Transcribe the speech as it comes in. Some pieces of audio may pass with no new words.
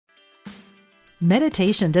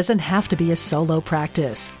Meditation doesn't have to be a solo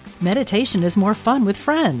practice. Meditation is more fun with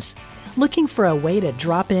friends. Looking for a way to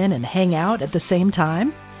drop in and hang out at the same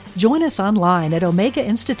time? Join us online at Omega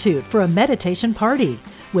Institute for a meditation party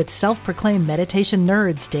with self-proclaimed meditation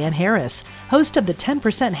nerds Dan Harris, host of the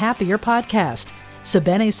 10% Happier podcast,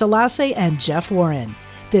 Sebene Selassie, and Jeff Warren.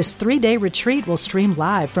 This 3-day retreat will stream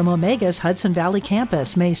live from Omega's Hudson Valley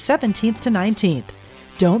campus May 17th to 19th.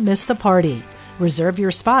 Don't miss the party. Reserve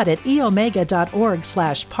your spot at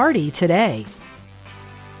eomega.org/party today.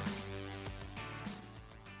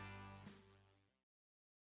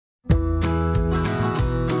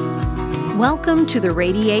 Welcome to the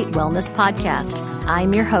Radiate Wellness Podcast.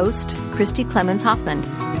 I'm your host, Christy Clemens Hoffman.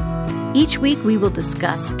 Each week we will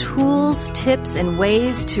discuss tools, tips, and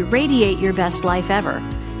ways to radiate your best life ever,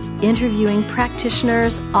 interviewing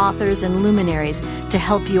practitioners, authors, and luminaries to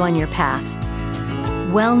help you on your path.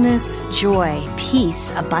 Wellness, joy,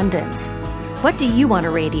 peace, abundance. What do you want to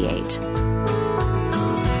radiate?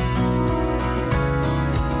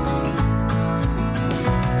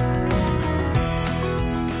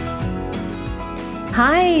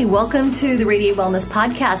 Hi, welcome to the Radiate Wellness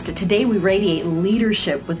Podcast. Today we radiate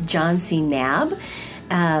leadership with John C. Knabb,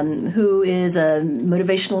 who is a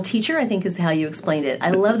motivational teacher, I think is how you explained it. I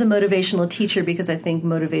love the motivational teacher because I think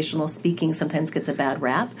motivational speaking sometimes gets a bad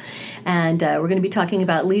rap. And we're going to be talking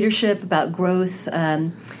about leadership, about growth,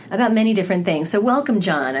 about many different things. So welcome,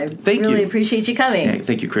 John. I really appreciate you coming. Hey,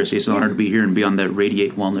 thank you, Chrissy. It's an honor to be here and be on the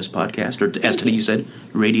Radiate Wellness Podcast, or as today you said,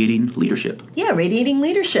 Radiating Leadership. Yeah, Radiating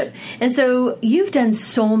Leadership. And so you've done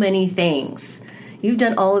so many things. You've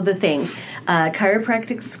done all of the things.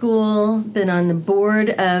 Chiropractic school, been on the board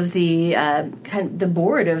of the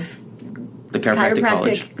board of the Chiropractic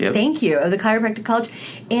College. Yep. Thank you, of the Chiropractic College,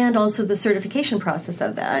 and also the certification process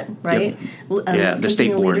of that, right? Yep. The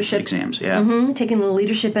state board exams, taking the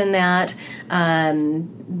leadership in that,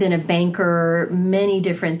 been a banker, many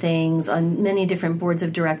different things, on many different boards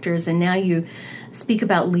of directors, and now you speak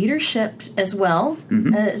about leadership as well.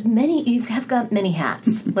 You have got many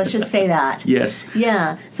hats. Let's just say that. Yes.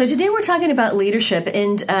 Yeah. So today we're talking about leadership,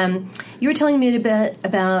 and you were telling me a bit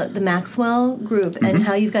about the Maxwell Group and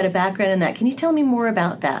how you've got a background in that. Can you tell me more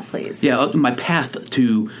about that, please? Yeah. My path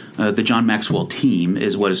to the John Maxwell team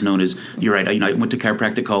is what is known as, you're right, I went to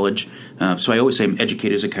Chiropractic College, so I always say I'm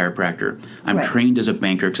educated as a chiropractor. I'm trained as a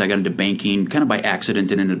banker because I got into banking kind of by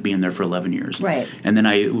accident and ended up being there for 11 years. Right. And then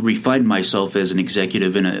I refined myself as an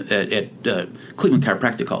executive at Cleveland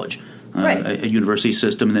Chiropractic College, a university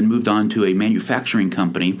system, and then moved on to a manufacturing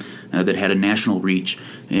company that had a national reach.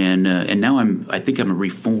 And now I think I'm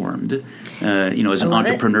reformed, as an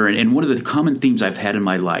entrepreneur. And one of the common themes I've had in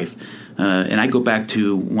my life, and I go back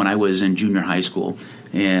to when I was in junior high school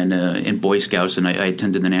and in Boy Scouts, and I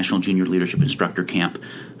attended the National Junior Leadership Instructor Camp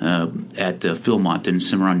at Philmont in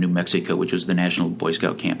Cimarron, New Mexico, which was the National Boy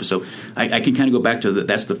Scout camp. So I can kind of go back to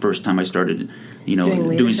that's the first time I started,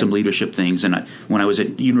 doing some leadership things. And when I was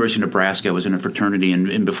at University of Nebraska, I was in a fraternity,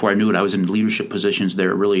 and before I knew it, I was in leadership positions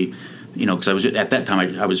there. Really, because I was at that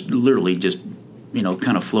time, I was literally just,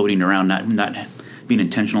 kind of floating around, not being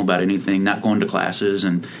intentional about anything, not going to classes,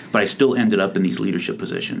 but I still ended up in these leadership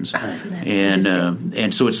positions. Oh, isn't that interesting?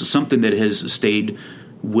 And so it's something that has stayed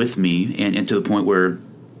with me, and to the point where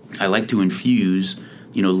I like to infuse,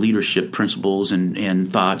 leadership principles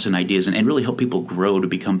and thoughts and ideas, and really help people grow to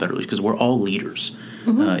become better leaders, because we're all leaders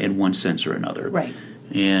in one sense or another. Right.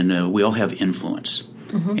 And we all have influence.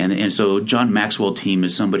 And so John Maxwell team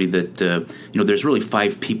is somebody that, there's really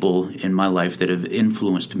 5 people in my life that have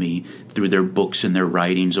influenced me through their books and their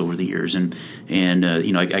writings over the years. And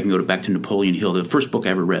I can go back to Napoleon Hill, the first book I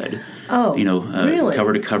ever read. Oh, really?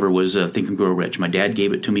 Cover to cover was Think and Grow Rich. My dad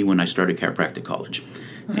gave it to me when I started Chiropractic College.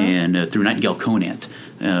 And through Nightingale Conant.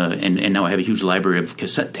 And now I have a huge library of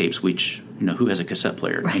cassette tapes, which, who has a cassette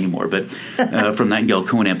player anymore? But from Nightingale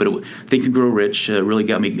Conant. But Think and Grow Rich really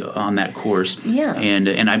got me on that course. Yeah.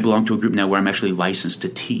 And I belong to a group now where I'm actually licensed to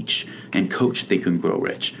teach and coach Think and Grow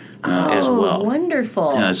Rich as well. Oh,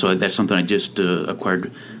 wonderful. So that's something I just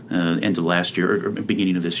acquired end of last year or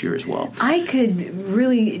beginning of this year as well. I could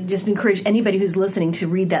really just encourage anybody who's listening to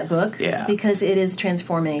read that book because it is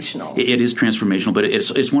transformational. It is transformational, but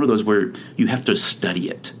it's one of those where you have to study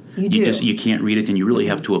it. You do. You can't read it, and you really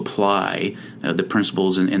have to apply the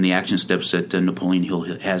principles and the action steps that Napoleon Hill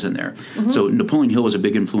has in there. So Napoleon Hill was a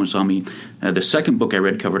big influence on me. The second book I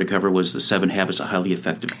read cover to cover was The 7 Habits of Highly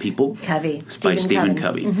Effective People by Stephen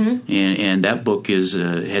Covey. And that book has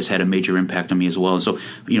had a major impact on me as well. And so,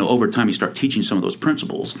 over time you start teaching some of those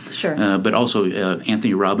principles. Sure. But also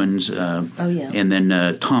Anthony Robbins and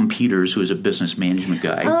then Tom Peters, who is a business management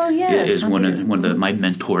guy, is one of my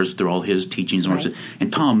mentors through all his teachings. Right.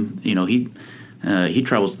 And Tom, he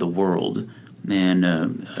travels the world,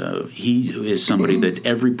 and he is somebody that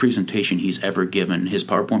every presentation he's ever given, his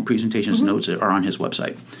PowerPoint presentations, notes are on his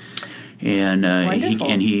website. And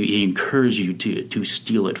he encourages you to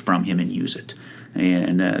steal it from him and use it.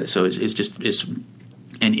 And so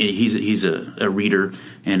and he's a reader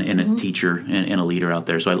and a teacher and a leader out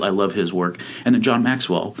there. So I love his work. And then John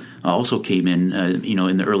Maxwell also came in,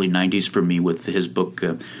 in the early 90s for me with his book,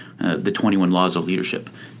 The 21 Laws of Leadership.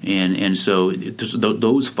 And so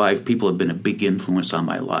those 5 people have been a big influence on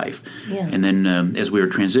my life. Yeah. And then as we were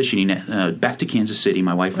transitioning back to Kansas City,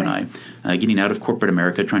 my wife and I, getting out of corporate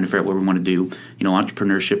America, trying to figure out what we want to do.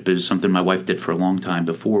 Entrepreneurship is something my wife did for a long time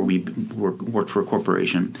before we worked for a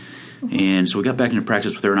corporation. And so we got back into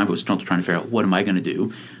practice with her, and I was trying to figure out what am I going to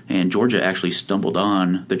do. And Georgia actually stumbled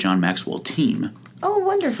on the John Maxwell team. Oh,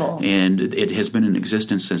 wonderful. And it has been in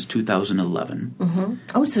existence since 2011.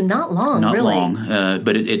 Oh, so not long, not really. Not long,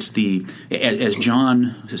 but it's as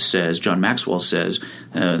John Maxwell says,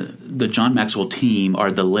 the John Maxwell team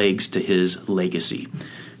are the legs to his legacy.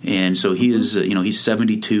 And so he is, he's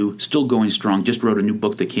 72, still going strong. Just wrote a new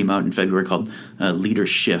book that came out in February called Leader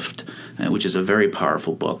Shift, which is a very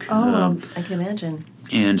powerful book. Oh, I can imagine.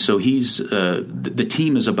 And so he's the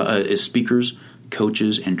team is speakers,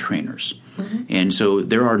 coaches, and trainers. And so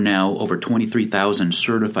there are now over 23,000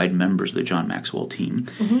 certified members of the John Maxwell team,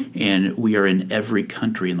 and we are in every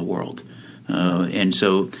country in the world. And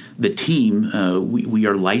so the team, we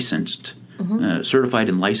are licensed. Certified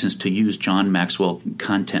and licensed to use John Maxwell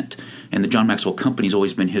content. And the John Maxwell Company has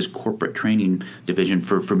always been his corporate training division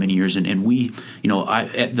for many years. And we,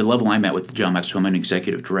 at the level I'm at with John Maxwell, I'm an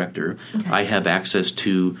executive director. Okay. I have access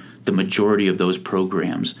to the majority of those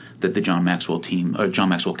programs that the John Maxwell team or John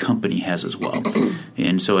Maxwell Company has as well.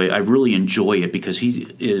 And so I really enjoy it because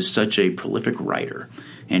he is such a prolific writer.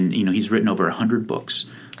 And, he's written over 100 books.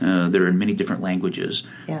 They're in many different languages.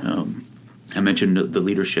 Yeah. I mentioned the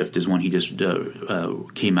Leader Shift is one he just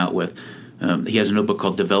came out with. He has another book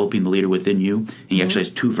called Developing the Leader Within You, and he actually has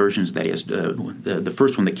 2 versions of that. He has the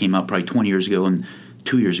first one that came out probably 20 years ago, and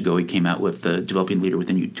 2 years ago he came out with Developing the Leader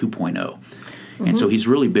Within You 2.0. And so he's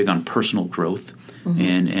really big on personal growth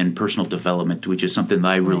and personal development, which is something that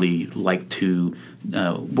I really like to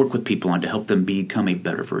work with people on to help them become a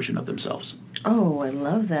better version of themselves. Oh, I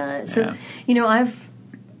love that. So, I've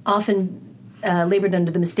often labored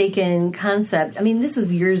under the mistaken concept. I mean, this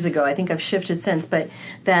was years ago. I think I've shifted since, but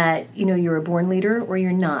that, you're a born leader or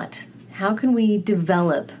you're not. How can we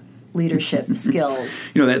develop leadership skills?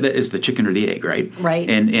 That is the chicken or the egg, right? Right.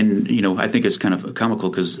 And I think it's kind of comical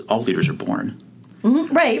because all leaders are born.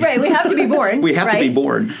 Right. We have to be born. We have to be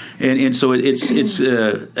born. And so it's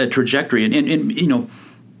a trajectory. And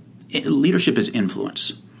leadership is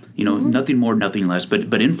influence. Nothing more, nothing less.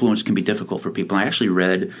 But influence can be difficult for people. I actually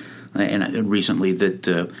read recently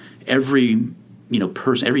that every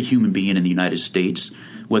person, every human being in the United States,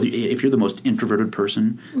 if you're the most introverted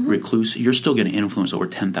person, recluse, you're still going to influence over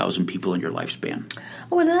 10,000 people in your lifespan.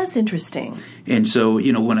 Oh, well, that's interesting. And so,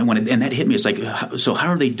 and that hit me, it's like, so how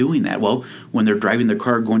are they doing that? Well, when they're driving their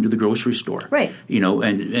car going to the grocery store. Right.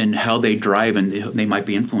 And how they drive, and they might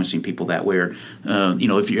be influencing people that way. Or,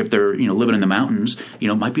 if they're, living in the mountains,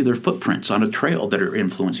 it might be their footprints on a trail that are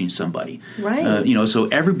influencing somebody. Right. So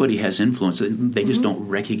everybody has influence. They just don't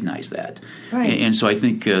recognize that. Right. And so I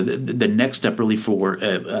think the next step really for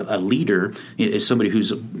a leader is somebody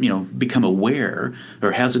who's, become aware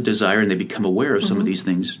or has a desire and they become aware of some of these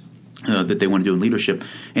things that they want to do in leadership.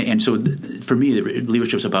 And so for me,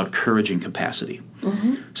 leadership is about courage and capacity.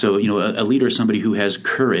 So, a leader is somebody who has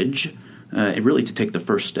courage really to take the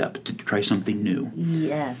first step, to try something new.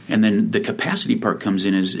 Yes. And then the capacity part comes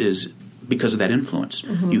in is because of that influence.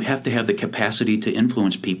 You have to have the capacity to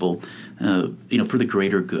influence people, for the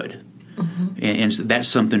greater good. And that's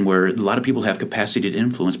something where a lot of people have capacity to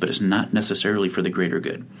influence, but it's not necessarily for the greater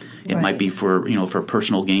good. It might be for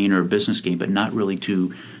personal gain or business gain, but not really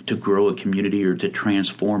to grow a community or to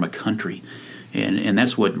transform a country. And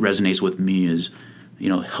that's what resonates with me is,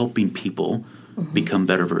 helping people become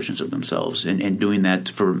better versions of themselves and doing that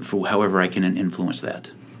for however I can influence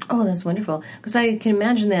that. Oh, that's wonderful. Because I can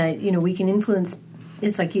imagine that, we can influence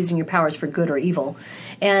it's like using your powers for good or evil,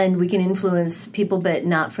 and we can influence people, but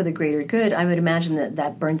not for the greater good. I would imagine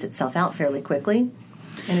that burns itself out fairly quickly,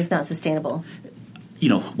 and it's not sustainable.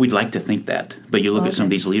 We'd like to think that, but you look at some of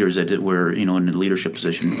these leaders that were, in a leadership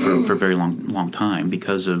position for a very long time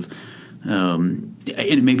because of, and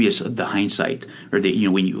maybe it's the hindsight or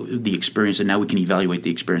the experience, and now we can evaluate the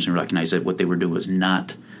experience and recognize that what they were doing was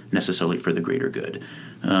not necessarily for the greater good.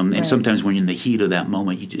 And sometimes when you're in the heat of that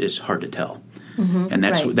moment, it's hard to tell, and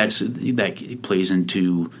that plays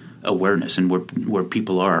into awareness and where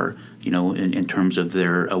people are, in terms of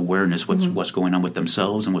their awareness, what's going on with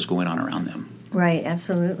themselves and what's going on around them. Right,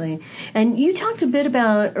 absolutely. And you talked a bit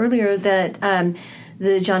about earlier that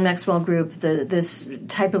the John Maxwell Group, this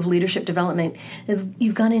type of leadership development,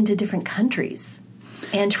 you've gone into different countries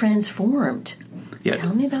and transformed. Yeah.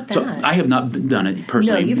 Tell me about that. So I have not done it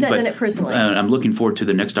personally. No, you've not done it personally. I'm looking forward to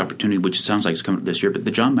the next opportunity, which sounds like it's coming up this year. But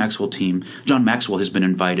the John Maxwell team, John Maxwell has been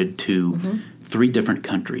invited to 3 different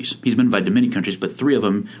countries. He's been invited to many countries, but 3 of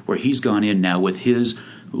them where he's gone in now with his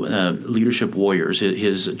leadership warriors,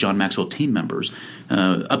 his John Maxwell team members,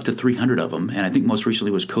 up to 300 of them. And I think most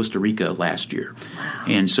recently was Costa Rica last year. Wow.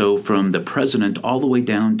 And so from the president all the way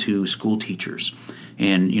down to school teachers,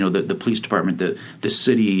 and the police department, the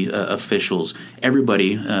city officials,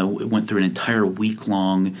 everybody went through an entire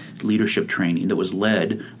week-long leadership training that was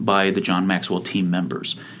led by the John Maxwell team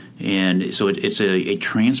members. And so it's a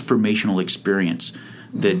transformational experience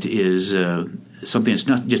that is something that's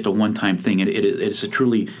not just a one-time thing. It's a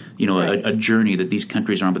truly, a journey that these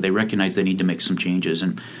countries are on, but they recognize they need to make some changes.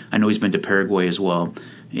 And I know he's been to Paraguay as well.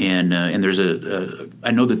 And there's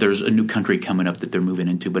I know that there's a new country coming up that they're moving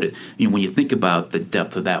into. But when you think about the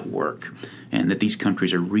depth of that work, and that these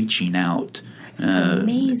countries are reaching out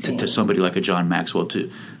to somebody like a John Maxwell to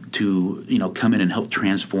come in and help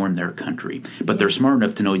transform their country. But they're smart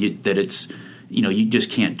enough to know that it's you just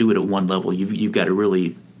can't do it at one level. You've got to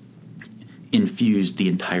really infuse the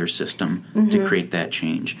entire system to create that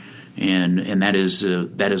change. And that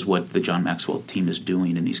is what the John Maxwell team is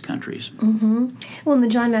doing in these countries. Mm-hmm. Well, and the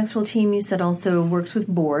John Maxwell team, you said, also works with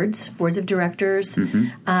boards of directors,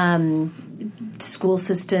 school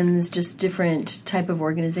systems, just different type of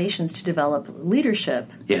organizations to develop leadership.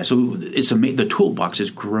 Yeah, so the toolbox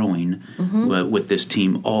is growing with this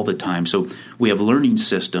team all the time. So we have learning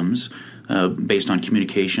systems based on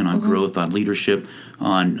communication, on growth, on leadership,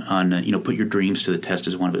 on put your dreams to the test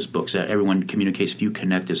is one of his books. Everyone Communicates If You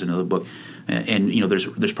Connect is another book, and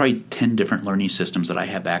there's probably 10 different learning systems that I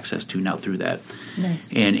have access to now through that.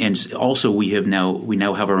 Nice. And also we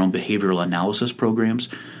now have our own behavioral analysis programs.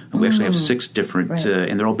 We actually have 6 different,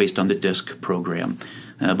 and they're all based on the DISC program.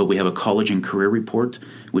 But we have a college and career report,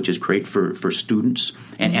 which is great for students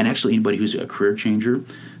and actually anybody who's a career changer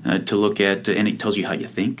to look at, and it tells you how you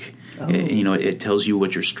think. Oh. It tells you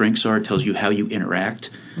what your strengths are. It tells you how you interact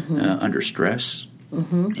under stress.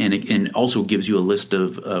 And it also gives you a list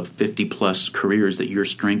of 50-plus careers that your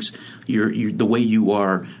strengths, the way you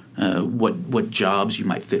are, what jobs you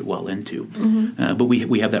might fit well into. But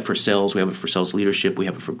we have that for sales. We have it for sales leadership. We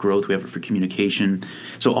have it for growth. We have it for communication.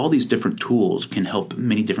 So all these different tools can help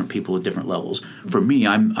many different people at different levels. For me,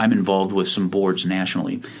 I'm involved with some boards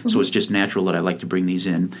nationally. So it's just natural that I like to bring these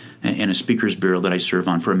in. And a speakers bureau that I serve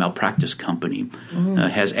on for a malpractice company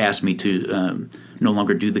has asked me to no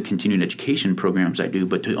longer do the continuing education programs I do,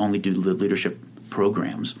 but to only do the leadership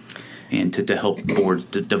programs and to help boards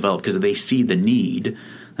to develop because they see the need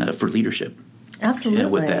for leadership. Absolutely.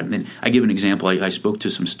 With that. And I give an example. I spoke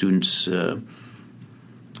to some students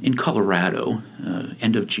in Colorado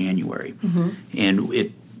end of January.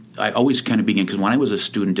 And I always kind of begin, because when I was a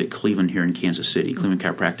student at Cleveland here in Kansas City, Cleveland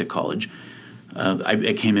Chiropractic College, I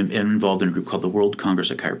became involved in a group called the World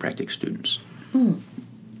Congress of Chiropractic Students.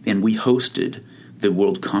 And we hosted the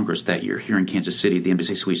World Congress that year here in Kansas City at the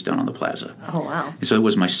Embassy Suites down on the plaza. Oh, wow. And so it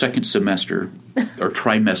was my second semester or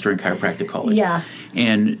trimester in chiropractic college. Yeah.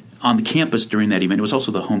 And on the campus during that event, it was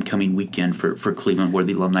also the homecoming weekend for Cleveland where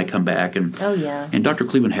the alumni come back. And, oh, yeah. And Dr.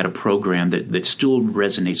 Cleveland had a program that still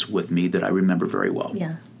resonates with me that I remember very well.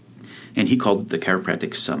 Yeah. And he called it the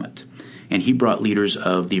Chiropractic Summit. And he brought leaders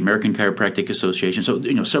of the American Chiropractic Association, so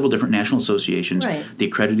several different national associations. Right. The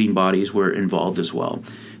accrediting bodies were involved as well.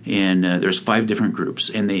 And there's 5 different groups,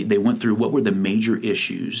 and they went through what were the major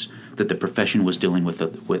issues that the profession was dealing with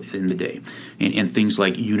in the day. And things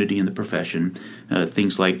like unity in the profession,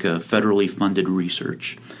 things like federally funded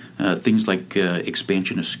research, things like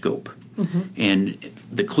expansion of scope. And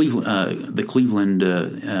the Cleveland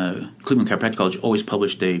Chiropractic College always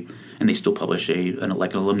published and they still publish an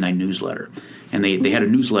alumni newsletter. And they had a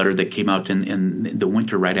newsletter that came out in the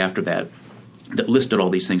winter right after that that listed all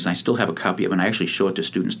these things. And I still have a copy of it, and I actually show it to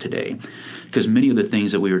students today, because many of the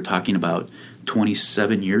things that we were talking about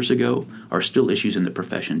 27 years ago are still issues in the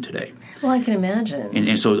profession today. Well, I can imagine.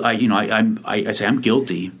 And so I say I'm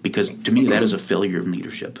guilty, because to me that is a failure of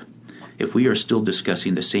leadership. If we are still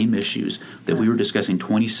discussing the same issues that we were discussing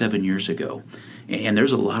 27 years ago, and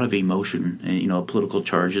there's a lot of emotion and political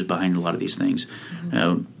charges behind a lot of these things,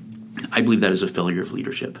 I believe that is a failure of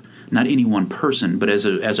leadership. Not any one person, but as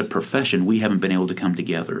a profession, we haven't been able to come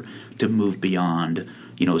together to move beyond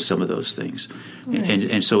some of those things. Right.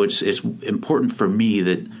 And so it's important for me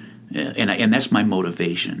that, and that's my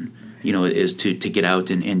motivation, is to get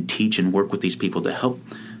out and teach and work with these people to help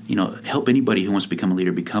anybody who wants to become a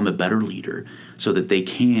leader become a better leader, so that they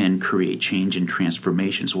can create change and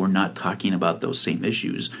transformation. So we're not talking about those same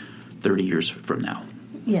issues 30 years from now.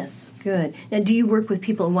 Yes, good. Now, do you work with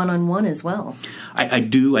people one-on-one as well? I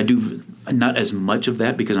do. I do not as much of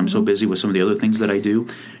that, because I'm so busy with some of the other things that I do.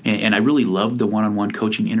 And I really love the one-on-one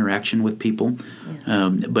coaching interaction with people.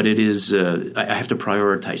 Yeah. But it is I have to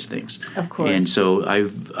prioritize things. Of course. And so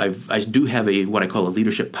I do have what I call a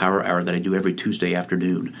leadership power hour that I do every Tuesday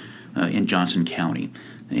afternoon in Johnson County.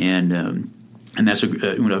 And that's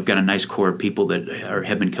I've got a nice core of people that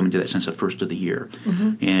have been coming to that since the first of the year,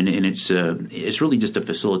 and it's really just a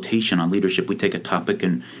facilitation on leadership. We take a topic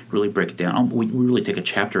and really break it down. We really take a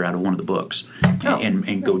chapter out of one of the books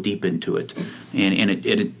and go deep into it.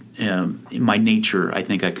 And in my nature, I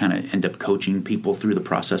think I kind of end up coaching people through the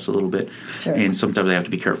process a little bit. Sure. And sometimes I have to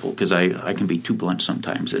be careful, because I can be too blunt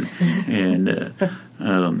sometimes, and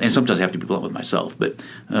sometimes I have to be blunt with myself. But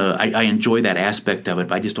I enjoy that aspect of it,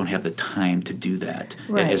 but I just don't have the time to do that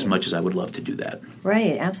as much as I would love to do that.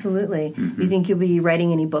 Right, absolutely. You think you'll be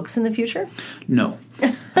writing any books in the future? No.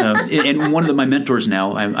 And one of my mentors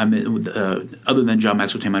now, I'm other than John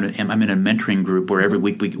Maxwell Tam, I'm in a mentoring group where every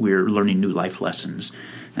week we're learning new life lessons,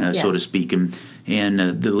 so to speak. And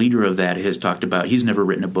the leader of that has talked about, he's never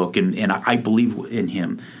written a book, and I believe in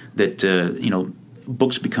him that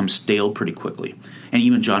books become stale pretty quickly. And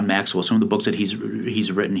even John Maxwell, some of the books that he's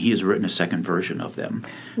written, he has written a second version of them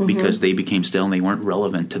because they became stale and they weren't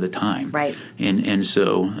relevant to the time. Right. And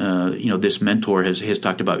so this mentor has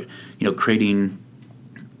talked about creating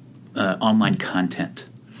online content.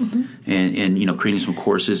 And creating some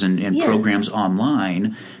courses and programs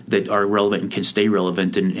online that are relevant and can stay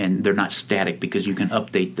relevant, and they're not static, because you can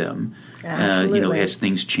update them. As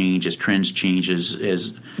things change, as trends change,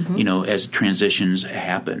 as transitions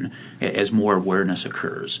happen, as more awareness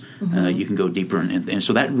occurs, you can go deeper. And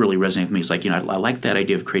so that really resonates with me. It's like, I like that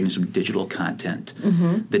idea of creating some digital content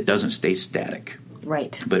that doesn't stay static.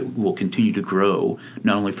 Right. But will continue to grow,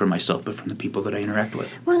 not only for myself, but from the people that I interact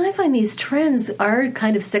with. Well, I find these trends are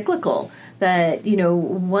kind of cyclical. That,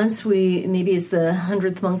 once maybe it's the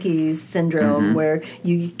 100th monkey syndrome, where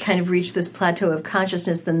you kind of reach this plateau of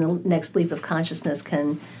consciousness, then the next leap of consciousness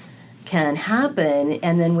can happen,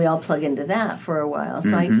 and then we all plug into that for a while.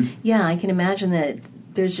 So I can imagine that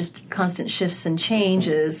there's just constant shifts and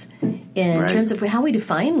changes in terms of how we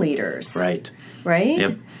define leaders. Right?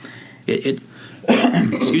 Yep.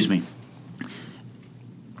 Excuse me.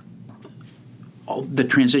 All the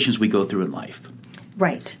transitions we go through in life,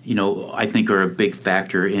 right? I think are a big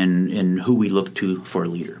factor in who we look to for a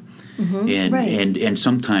leader. And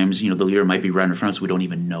sometimes the leader might be right in front of us, we don't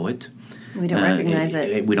even know it. We don't recognize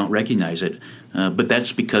it. We don't recognize it, but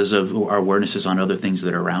that's because of our awareness is on other things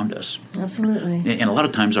that are around us. Absolutely. And a lot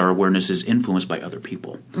of times our awareness is influenced by other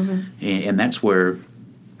people, and that's why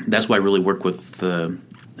I really work with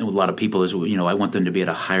a lot of people is, I want them to be at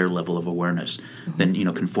a higher level of awareness than,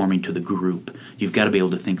 conforming to the group. You've got to be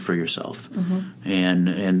able to think for yourself.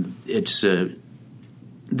 And it's,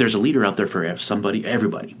 there's a leader out there for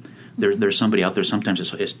everybody. There's somebody out there. Sometimes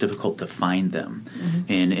it's difficult to find them.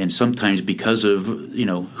 And sometimes because of,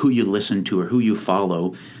 who you listen to or who you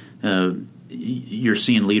follow, you're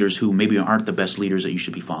seeing leaders who maybe aren't the best leaders that you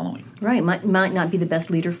should be following. Right, might not be the best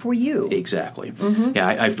leader for you. Exactly. Yeah,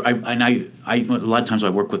 I a lot of times I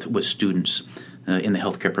work with students in the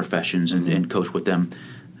healthcare professions and coach with them.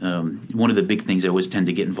 One of the big things I always tend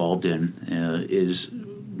to get involved in is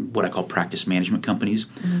what I call practice management companies.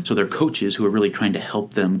 So they're coaches who are really trying to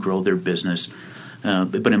help them grow their business.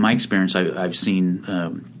 But in my experience, I've seen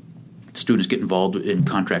students get involved in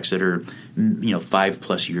contracts that are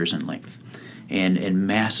 5+ years in length. And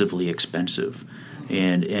massively expensive,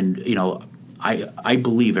 and I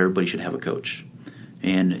believe everybody should have a coach,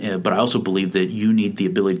 but I also believe that you need the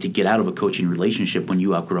ability to get out of a coaching relationship when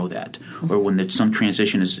you outgrow that, or when some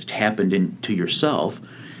transition has happened into yourself,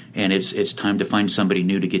 and it's time to find somebody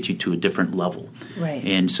new to get you to a different level. Right.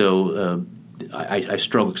 And so I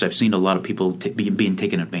struggle because I've seen a lot of people being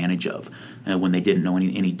taken advantage of when they didn't know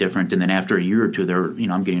any different. And then after a year or two,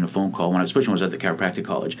 I'm getting a phone call, especially when I was at the chiropractic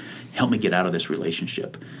college, help me get out of this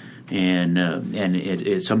relationship. And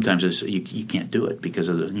it sometimes you can't do it because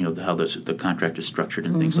of how the contract is structured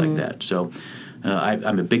and things like that. So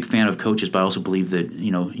I'm a big fan of coaches, but I also believe that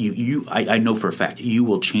I know for a fact you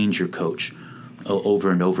will change your coach over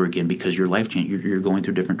and over again because your life change. You're going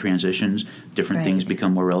through different transitions, different things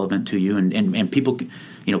become more relevant to you, and people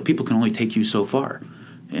can only take you so far,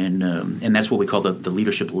 and that's what we call the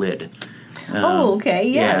leadership lid. Okay,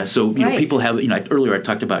 yes. Yeah, so people have earlier I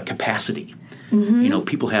talked about capacity.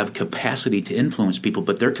 People have capacity to influence people,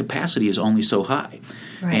 but their capacity is only so high.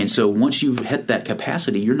 Right. And so once you've hit that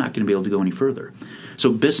capacity, you're not going to be able to go any further.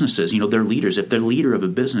 So businesses, they're leaders. If their leader of a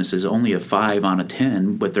business is only a 5 on a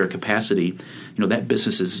 10 with their capacity, that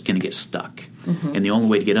business is going to get stuck. And the only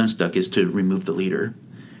way to get unstuck is to remove the leader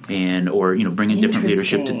or bring in different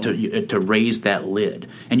leadership to raise that lid.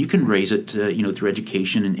 And you can raise it through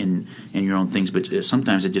education and your own things, but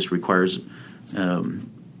sometimes it just requires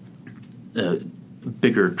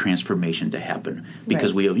bigger transformation to happen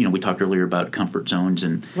because we talked earlier about comfort zones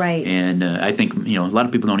and I think a lot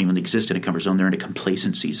of people don't even exist in a comfort zone. They're in a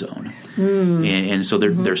complacency zone, and so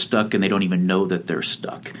they're stuck and they don't even know that they're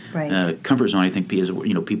stuck. Comfort zone, I think, is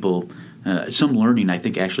people. Some learning, I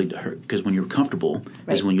think, actually, because when you're comfortable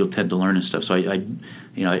is when you'll tend to learn and stuff. So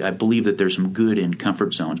I believe that there's some good in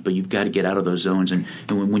comfort zones, but you've got to get out of those zones. And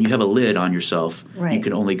when you have a lid on yourself, you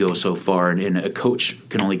can only go so far, and a coach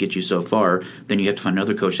can only get you so far. Then you have to find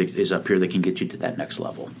another coach that is up here that can get you to that next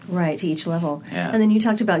level. Right, to each level. Yeah. And then you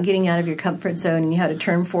talked about getting out of your comfort zone, and you had a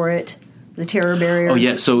term for it. The terror barrier. Oh,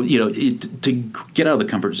 yeah. So, to get out of the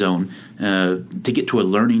comfort zone, to get to a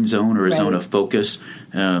learning zone or a zone of focus,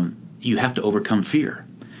 you have to overcome fear.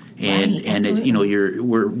 And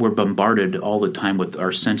we're bombarded all the time with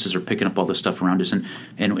our senses are picking up all the stuff around us,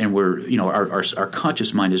 and we're our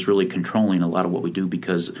conscious mind is really controlling a lot of what we do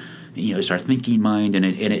because it's our thinking mind, and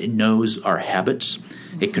it knows our habits.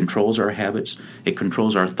 It controls our habits. It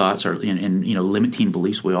controls our thoughts, and limiting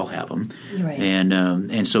beliefs. We all have them,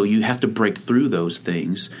 and so you have to break through those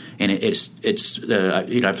things. And it's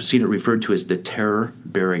I've seen it referred to as the terror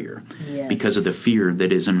barrier because of the fear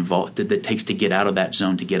that is involved that takes to get out of that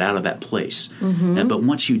zone, to get out of that place. But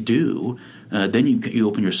once you do, then you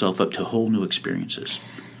open yourself up to whole new experiences.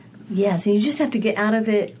 Yes, and you just have to get out of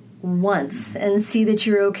it once and see that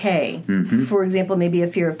you're okay. For example, maybe a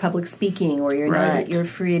fear of public speaking, or you're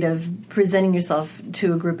afraid of presenting yourself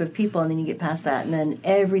to a group of people, and then you get past that, and then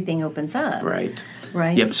everything opens up. Right.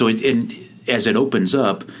 Yep. So as it opens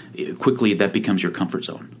up, quickly that becomes your comfort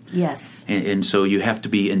zone. Yes. And so you have to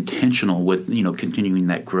be intentional with continuing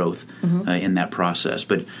that growth in that process.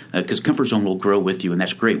 But because comfort zone will grow with you, and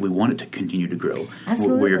that's great. We want it to continue to grow.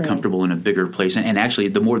 Absolutely. Where you're comfortable in a bigger place. And actually,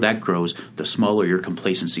 the more that grows, the smaller your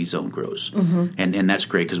complacency zone grows. And that's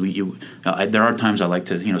great because there are times I like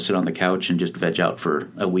to sit on the couch and just veg out for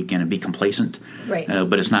a weekend and be complacent. Right.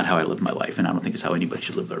 But it's not how I live my life, and I don't think it's how anybody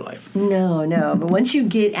should live their life. No. But once you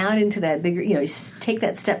get out into that bigger, take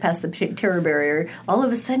that step past the terror barrier, all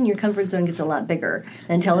of a sudden your comfort zone gets a lot bigger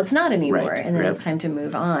until it's not anymore, and then it's time to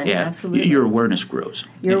move on. Yeah, absolutely. Your awareness grows.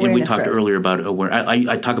 And we talked earlier about awareness.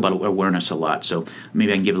 I talk about awareness a lot, so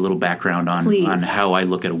maybe I can give a little background on how I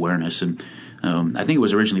look at awareness. And I think it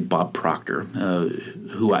was originally Bob Proctor,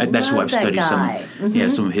 who I've studied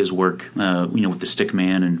some of his work, with the stick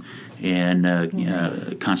man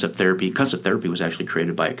and concept therapy. Concept therapy was actually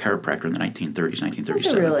created by a chiropractor in the 1930s, 1937. Was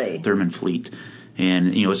it really? Thurman Fleet.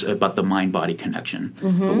 And, it's about the mind-body connection,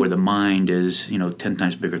 but where the mind is, 10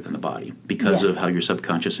 times bigger than the body because of how your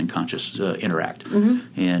subconscious and conscious interact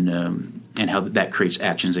and how that creates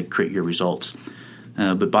actions that create your results.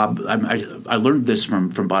 But Bob, I learned this from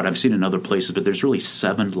Bob. I've seen it in other places, but there's really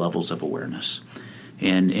 7 levels of awareness.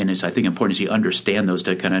 And it's, I think, important as you understand those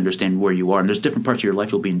to kind of understand where you are. And there's different parts of your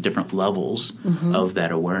life you'll be in different levels of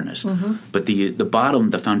that awareness. But the bottom,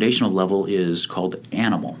 the foundational level is called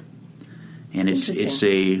animal. And it's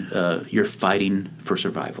you're fighting for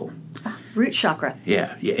survival. Root chakra.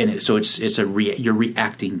 Yeah, and so you're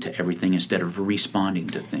reacting to everything instead of responding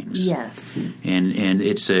to things. Yes. And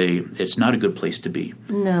it's not a good place to be.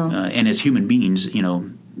 No. And as human beings,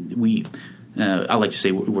 we I like to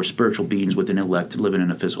say we're spiritual beings with an intellect living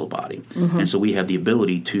in a physical body, and so we have the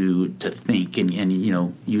ability to think and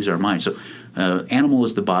use our mind. So animal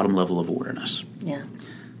is the bottom level of awareness. Yeah.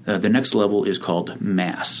 The next level is called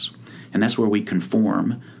mass. And that's where we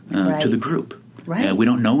conform to the group. Right. We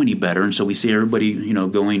don't know any better, and so we see everybody,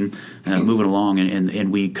 going, moving along,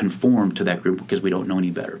 and we conform to that group because we don't know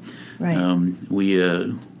any better. Right.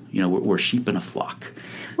 we're sheep in a flock.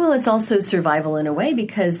 Well, it's also survival in a way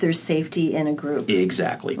because there's safety in a group.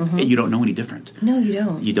 Exactly. And you don't know any different. No, you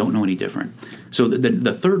don't. You don't know any different. So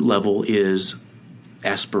the third level is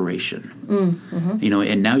aspiration.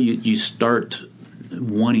 And now you start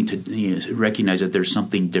wanting to recognize that there's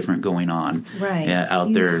something different going on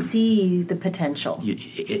out there. You see the potential.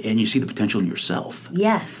 And you see the potential in yourself.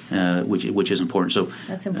 Yes. Which is important. So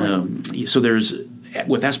that's important. So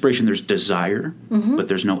with aspiration, there's desire, but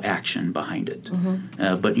there's no action behind it.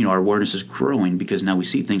 But our awareness is growing because now we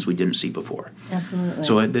see things we didn't see before. Absolutely.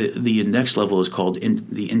 So the next level is called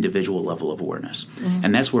the individual level of awareness,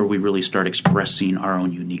 and that's where we really start expressing our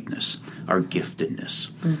own uniqueness, our giftedness,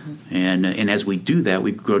 and as we do that,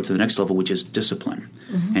 we go to the next level, which is discipline.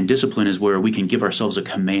 And discipline is where we can give ourselves a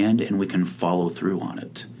command and we can follow through on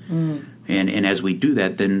it. And as we do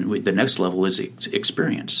that, then the next level is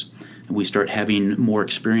experience. We start having more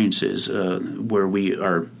experiences where we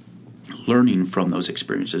are learning from those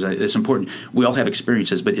experiences. It's important. We all have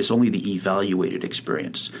experiences, but it's only the evaluated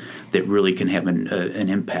experience that really can have an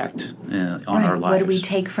impact on our lives. What do we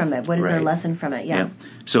take from it? What is our lesson from it? Yeah.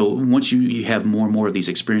 So once you have more and more of these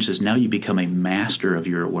experiences, now you become a master of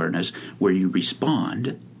your awareness where you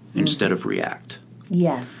respond instead of react.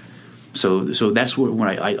 Yes. So that's when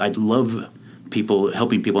I love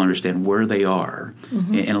helping people understand where they are.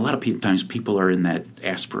 And a lot of times people are in that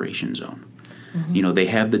aspiration zone. They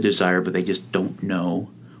have the desire, but they just don't know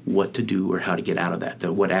what to do or how to get out of that,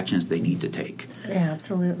 what actions they need to take. Yeah,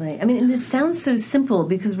 absolutely. I mean, and this sounds so simple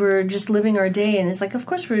because we're just living our day, and it's like, of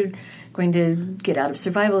course we're going to get out of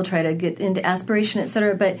survival, try to get into aspiration, et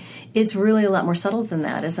cetera, but it's really a lot more subtle than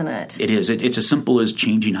that, isn't it? It is. It's as simple as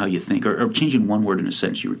changing how you think, or changing one word in a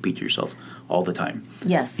sentence you repeat to yourself all the time.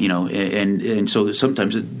 Yes. And so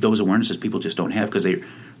sometimes those awarenesses people just don't have because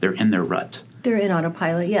they're in their rut. They're in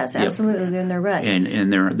autopilot. Yes, absolutely. They're in their rut.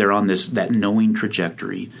 And they're on that knowing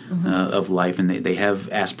trajectory of life, and they have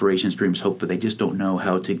aspirations, dreams, hope, but they just don't know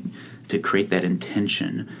how to create that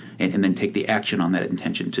intention and then take the action on that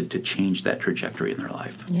intention to change that trajectory in their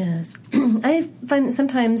life. Yes. I find that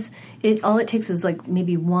sometimes all it takes is like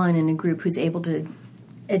maybe one in a group who's able to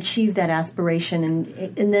achieve that aspiration,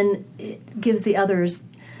 and then it gives the others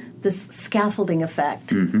this scaffolding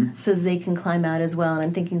effect so that they can climb out as well. And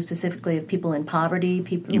I'm thinking specifically of people in poverty,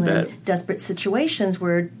 people in desperate situations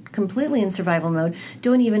where completely in survival mode,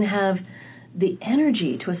 don't even have the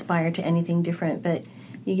energy to aspire to anything different. But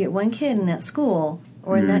you get one kid in that school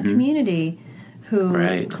or in that community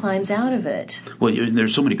who climbs out of it. Well,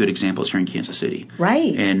 there's so many good examples here in Kansas City.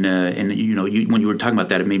 Right. And when you were talking about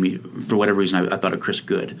that, it made me, for whatever reason, I thought of Chris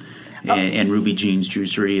Good. And Ruby Jean's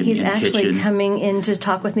Juicery and He's and actually Kitchen. coming in to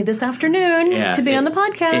talk with me this afternoon to be on the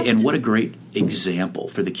podcast. And what a great example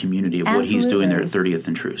for the community of what he's doing there at 30th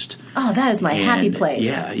and Troost. Oh, that is my happy place.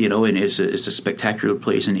 Yeah, and it's a spectacular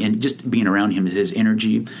place. And just being around him, his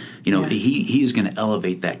energy, he is going to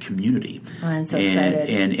elevate that community. Oh, I'm so excited.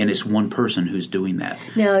 And it's one person who's doing that.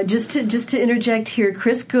 Now, just to interject here,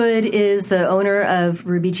 Chris Good is the owner of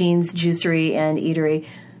Ruby Jean's Juicery and Eatery.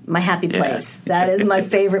 My happy place. That is my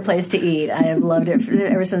favorite place to eat. I have loved it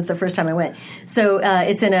ever since the first time I went. So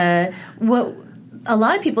it's in what a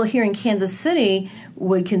lot of people here in Kansas City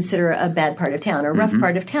would consider a bad part of town, or a rough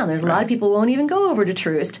part of town. There's a lot of people who won't even go over to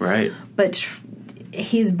Troost. Right. But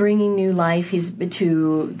he's bringing new life. He's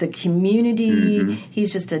to the community.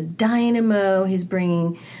 He's just a dynamo. He's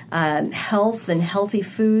bringing health and healthy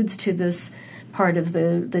foods to this part of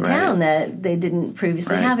the town that they didn't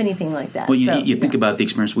previously have anything like that. Well, you think about the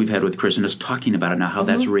experience we've had with Chris and us talking about it now, how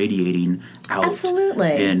that's radiating out.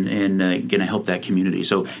 Absolutely. And going to help that community.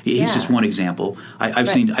 So he's just one example. I've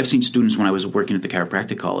seen students when I was working at the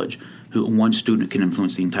chiropractic college who one student can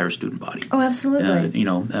influence the entire student body. Oh, absolutely.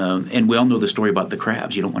 And we all know the story about the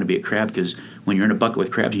crabs. You don't want to be a crab because when you're in a bucket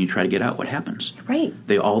with crabs and you try to get out, what happens? Right.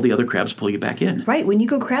 All the other crabs pull you back in. Right. When you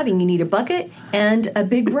go crabbing, you need a bucket and a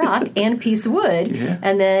big rock and a piece of wood. Yeah.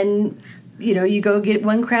 And then, you go get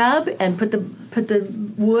one crab and put the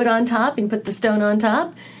wood on top and put the stone on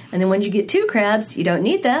top. And then when you get two crabs, you don't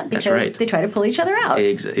need that because they try to pull each other out.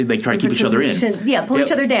 They try to keep each other in. Yeah, pull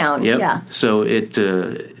each other down. Yep. Yeah. So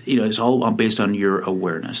it's all based on your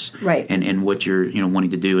awareness, right? And what you're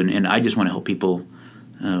wanting to do. And I just want to help people,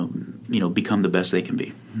 become the best they can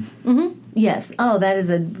be. Mm-hmm. Yes. Oh, that is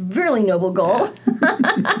a really noble goal.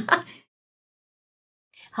 Yeah.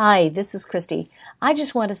 Hi, this is Christy. I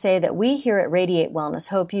just want to say that we here at Radiate Wellness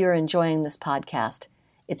hope you're enjoying this podcast.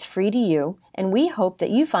 It's free to you, and we hope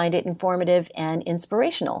that you find it informative and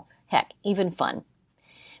inspirational. Heck, even fun.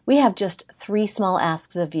 We have just 3 small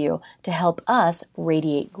asks of you to help us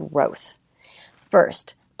radiate growth.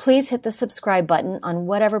 First, Please hit the subscribe button on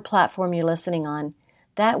whatever platform you're listening on.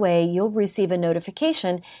 That way, you'll receive a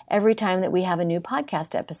notification every time that we have a new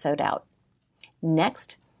podcast episode out.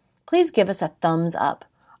 Next, please give us a thumbs up,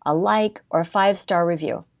 a like, or a 5-star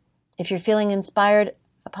review. If you're feeling inspired,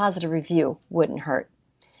 a positive review wouldn't hurt.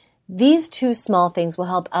 These 2 small things will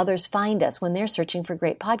help others find us when they're searching for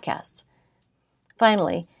great podcasts.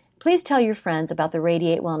 Finally, please tell your friends about the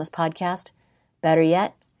Radiate Wellness Podcast. Better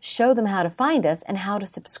yet, show them how to find us and how to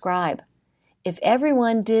subscribe. If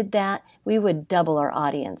everyone did that, we would double our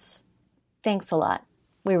audience. Thanks a lot.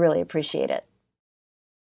 We really appreciate it.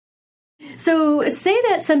 So say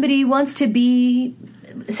that somebody wants to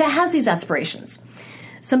has these aspirations.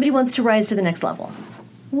 Somebody wants to rise to the next level.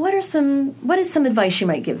 What is some advice you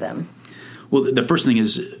might give them? Well, the first thing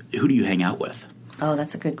is, who do you hang out with? Oh,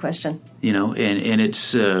 that's a good question. And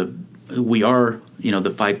it's we are, the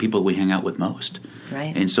 5 people we hang out with most.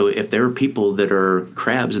 Right. And so if there are people that are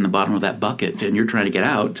crabs in the bottom of that bucket and you're trying to get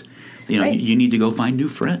out, right. you need to go find new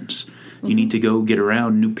friends. Mm-hmm. You need to go get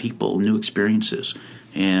around new people, new experiences,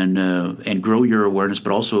 and grow your awareness,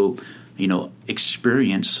 but also,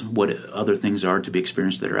 experience what other things are to be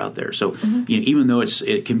experienced that are out there. So, even though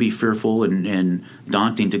it can be fearful and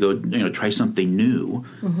daunting to go, try something new,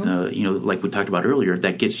 like we talked about earlier,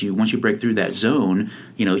 that gets you, once you break through that zone,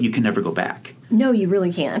 you can never go back. No, you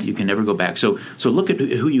really can't. You can never go back. So look at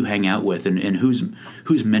who you hang out with and who's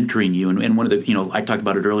mentoring you. And one of the, I talked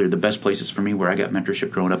about it earlier, the best places for me where I got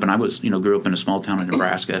mentorship growing up. And I was, grew up in a small town in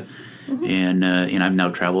Nebraska, and I've now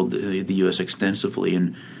traveled the U.S. extensively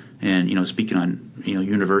and speaking on,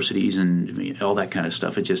 universities and all that kind of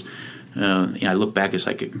stuff. It just, I look back, it's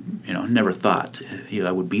like, never thought,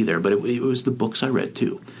 I would be there. But it was the books I read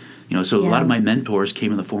too. So a lot of my mentors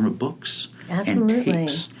came in the form of books. Absolutely. And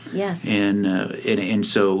tapes. Yes. And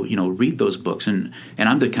so, read those books. And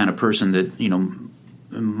I'm the kind of person that,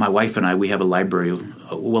 my wife and I, we have a library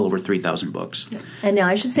of well over 3,000 books. And now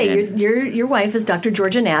I should say your wife is Dr.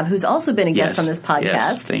 Georgia Knabb, who's also been a guest on this podcast.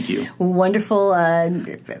 Yes, thank you. Wonderful.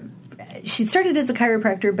 She started as a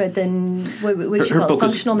chiropractor, but then what did she call it?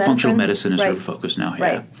 Functional medicine? Functional medicine is her focus now. Yeah.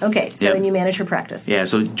 Right. Okay. So and you manage her practice. Yeah.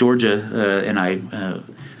 So Georgia and I,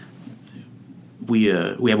 we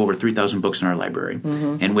have over 3,000 books in our library,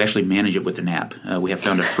 and we actually manage it with an app. We have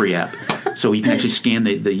found a free app, so you can actually scan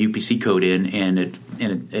the UPC code in, and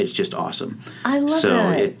it's just awesome. I love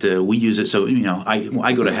that. So we use it. So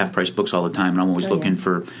I go to Half Price Books all the time, and I'm always looking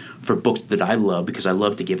for books that I love, because I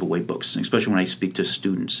love to give away books, especially when I speak to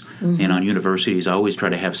students and on universities. I always try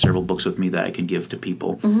to have several books with me that I can give to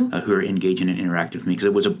people who are engaging and interactive with me,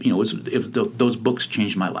 because those books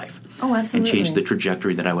changed my life. Oh, absolutely. And changed the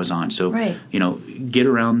trajectory that I was on. So get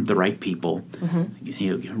around the right people.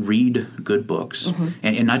 Read good books,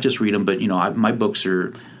 and not just read them, but my books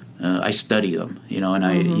are. I study them,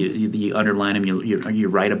 and you underline them, you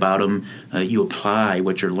write about them, you apply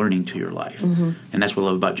what you're learning to your life, and that's what I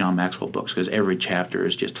love about John Maxwell books, because every chapter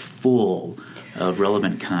is just full of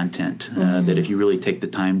relevant content that if you really take the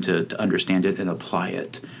time to understand it and apply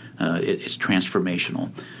it, it's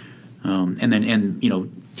transformational. And then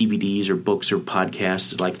DVDs or books or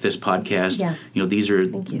podcasts like this podcast,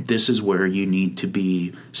 this is where you need to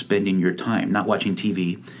be spending your time, not watching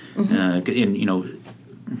TV, and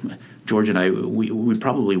George and I, we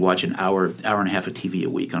probably watch an hour and a half of TV a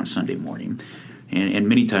week on Sunday morning, and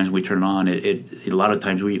many times we turn it on. A lot of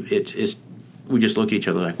times we just look at each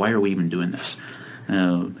other like, why are we even doing this?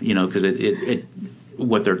 Because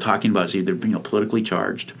what they're talking about is either politically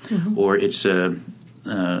charged, or it's a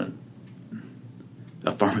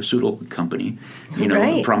pharmaceutical company,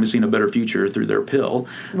 promising a better future through their pill,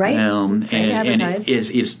 right? And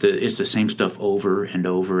it's the same stuff over and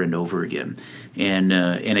over and over again, and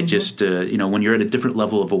it just when you're at a different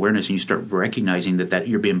level of awareness and you start recognizing that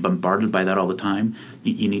you're being bombarded by that all the time,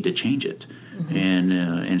 you need to change it,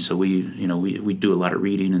 and so we do a lot of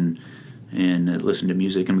reading and listen to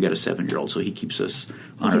music, and we got a 7-year-old, so he keeps us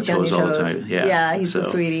on our toes all the time. Yeah, he's a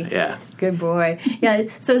sweetie. Yeah, good boy. Yeah.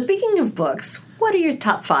 So speaking of books, what are your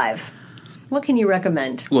top 5? What can you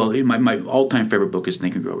recommend? Well, my all-time favorite book is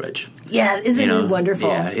Think and Grow Rich. Yeah, isn't it wonderful?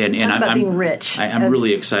 Yeah, and Talk about being rich. I'm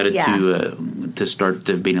really excited to start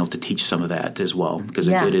being able to teach some of that as well, because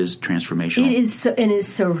it is transformational. It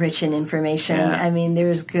is so rich in information. Yeah. I mean,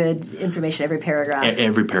 there's good information every paragraph.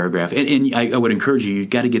 Every paragraph, and I would encourage you've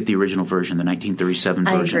got to get the original version, the 1937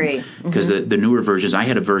 version. I agree, because the newer versions. I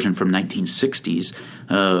had a version from 1960s,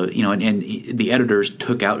 and the editors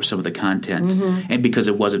took out some of the content, and because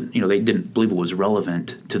it wasn't, they didn't believe it was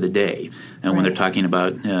relevant to the day, and when they're talking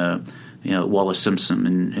about Wallace Simpson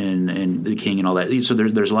and the King and all that. So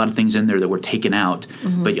there's a lot of things in there that were taken out,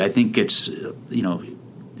 but I think it's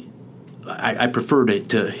I prefer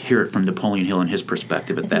to hear it from Napoleon Hill and his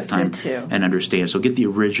perspective at that time and understand. So get the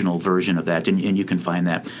original version of that, and you can find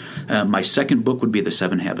that. My second book would be The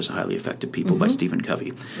 7 Habits of Highly Effective People by Stephen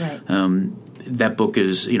Covey. Right. That book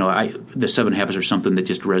is, the 7 habits are something that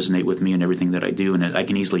just resonate with me in everything that I do, and I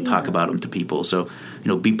can easily talk about them to people. So,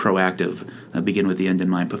 be proactive, begin with the end in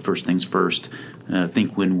mind, put first things first,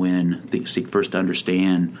 think win-win, seek first to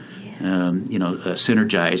understand,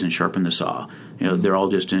 synergize and sharpen the saw. They're all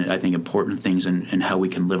just, I think, important things in how we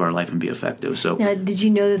can live our life and be effective. So, now, did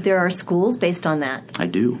you know that there are schools based on that? I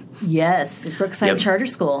do. Yes, Brookside Charter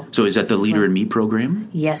School. So is that the Leader in Me program?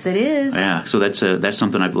 Yes, it is. Yeah, so that's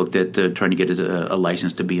something I've looked at, trying to get a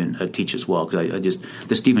license to teach as well, because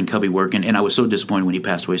the Stephen Covey work, and I was so disappointed when he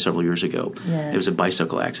passed away several years ago. Yes. It was a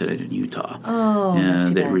bicycle accident in Utah. Oh, that's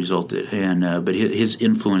too that bad. resulted, but his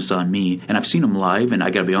influence on me, and I've seen him live, and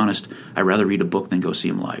I got to be honest, I'd rather read a book than go see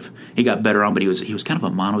him live. He got better on, but he was kind of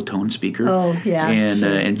a monotone speaker. Oh, yeah, and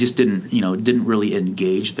sure. And just didn't really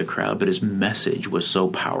engage the crowd, but his message was so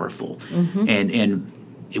powerful, and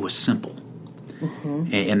it was simple.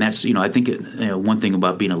 And that's, I think one thing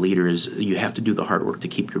about being a leader is you have to do the hard work to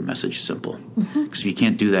keep your message simple. Because if you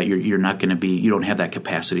can't do that, you're not going to you don't have that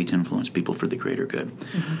capacity to influence people for the greater good.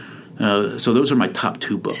 So those are my top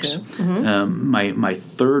 2 books. My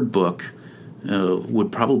third book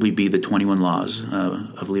would probably be The 21 Laws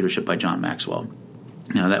of Leadership by John Maxwell.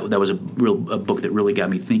 Now that was a book that really got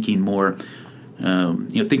me thinking more.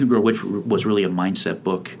 Think and Grow Rich was really a mindset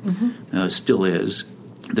book, still is.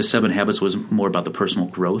 The 7 Habits was more about the personal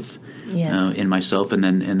growth in myself, and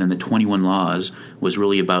then the 21 Laws was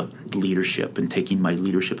really about leadership and taking my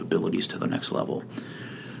leadership abilities to the next level.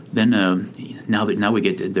 Then now we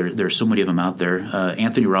get there's so many of them out there.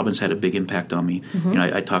 Anthony Robbins had a big impact on me.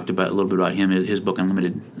 I talked a little bit about him, his book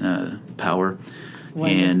Unlimited Power.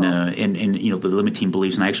 Wonderful. And the limiting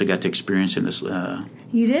beliefs, and I actually got to experience in this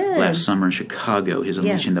You did last summer in Chicago, his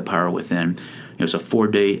Unleashing the Power Within. It was a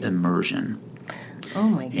 4-day immersion. Oh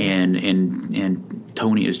my God. And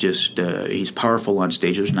Tony is just he's powerful on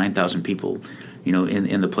stage. There's 9,000 people,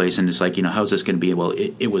 in the place, and it's like, how's this going to be? Well,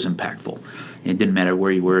 it was impactful. It didn't matter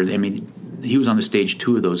where you were. I mean, he was on the stage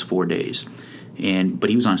 2 of those 4 days, but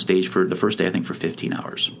he was on stage for the first day, I think, for 15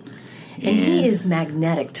 hours. And he is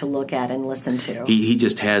magnetic to look at and listen to. He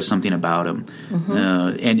just has something about him.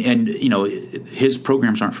 And his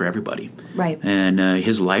programs aren't for everybody. Right. And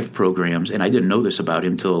his life programs, and I didn't know this about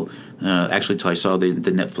him till I saw the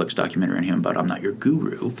Netflix documentary on him about I'm Not Your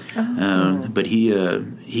Guru. But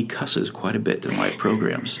he cusses quite a bit in life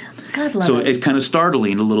programs. God love so it. It's kind of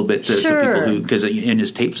startling a little bit to Sure. people because in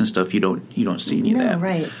his tapes and stuff you don't see any of that.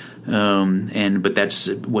 Right. But that's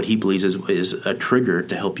what he believes is a trigger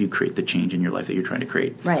to help you create the change in your life that you're trying to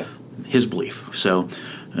create. Right. His belief. So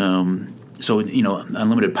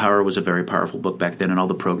Unlimited Power was a very powerful book back then, and all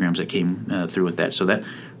the programs that came through with that. So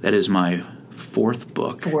that is my 4th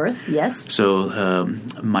book. 4th, yes. So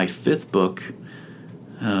my 5th book.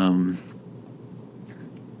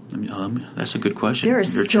 That's a good question. There are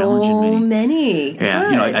so many.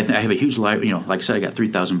 Yeah, I have a huge library. Like I said, I got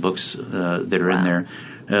 3,000 books that are in there.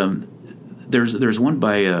 There's one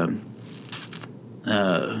by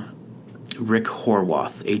Rick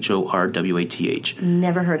Horwath, Horwath.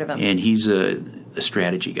 Never heard of him. And he's a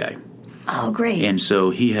strategy guy. Oh, great. And so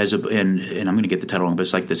he has and I'm going to get the title wrong, but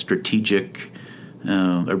it's like the strategic,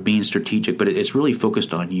 or being strategic, but it's really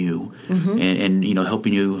focused on you and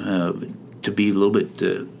helping you to be a little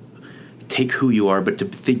bit, take who you are, but to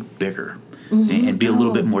think bigger and be a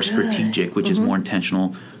little bit more strategic, which is more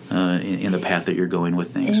intentional in the path that you're going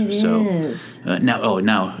with things. It is.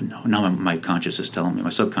 Now my conscious is telling me, my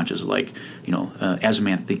subconscious is like, As a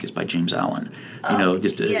Man Thinketh by James Allen.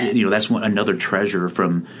 That's another treasure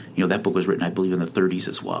from, that book was written, I believe, in the 30s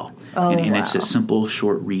as well. And it's a simple,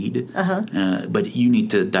 short read. But you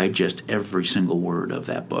need to digest every single word of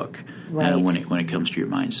that book when it comes to your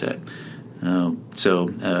mindset.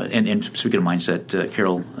 And speaking of mindset,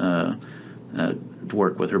 Carol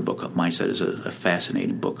Dwork with her book Mindset is a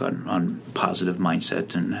fascinating book on positive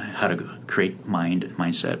mindset and how to create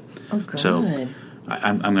mindset. Oh, good. So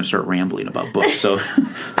I'm going to start rambling about books. So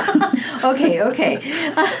Okay.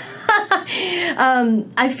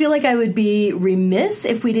 I feel like I would be remiss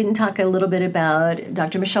if we didn't talk a little bit about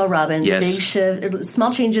Dr. Michelle Robbins' Yes.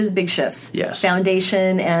 Small Changes, Big Shifts Yes.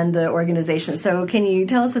 Foundation and the organization. So can you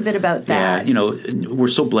tell us a bit about that? Yeah, we're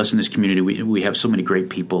so blessed in this community. We have so many great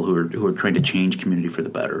people who are trying to change community for the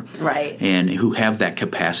better. Right. And who have that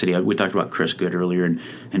capacity. We talked about Chris Good earlier, and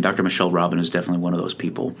Dr. Michelle Robbins is definitely one of those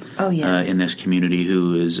people Oh, yes. in this community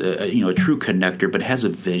who is a true connector but has a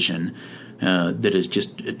vision that is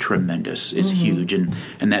just tremendous. It's huge, and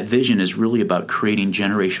that vision is really about creating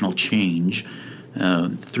generational change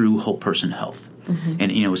through whole person health.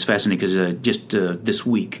 And it was fascinating because just this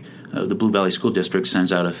week, the Blue Valley School District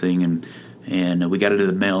sends out a thing, and we got it in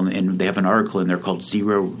the mail, and they have an article in there called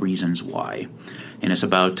 0 Reasons Why, and it's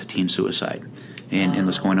about teen suicide. And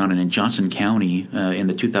what's going on. And in Johnson County, in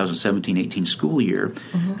the 2017-18 school year,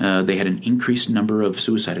 they had an increased number of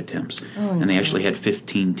suicide attempts. And they actually had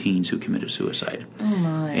 15 teens who committed suicide. Oh,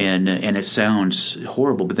 my. And it sounds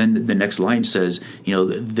horrible, but then the next line says,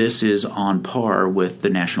 this is on par with the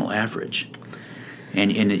national average.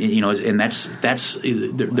 And that's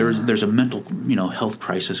there's a mental health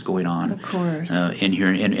crisis going on, of course, in here.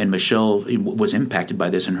 And Michelle was impacted by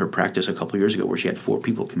this in her practice a couple years ago, where she had 4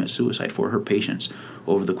 people commit suicide, for her patients,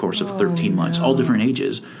 over the course of 13 months, all different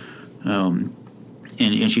ages. And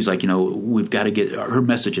she's like, we've got to get, her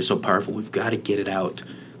message is so powerful. We've got to get it out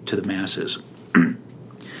to the masses.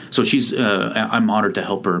 So I'm honored to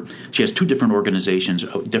help her. She has 2 different organizations,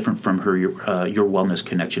 different from her Your Wellness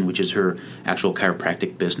Connection, which is her actual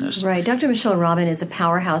chiropractic business. Right. Dr. Michelle Robin is a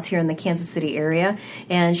powerhouse here in the Kansas City area,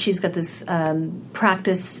 and she's got this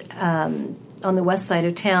practice on the west side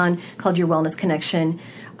of town called Your Wellness Connection.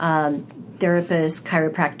 Therapists,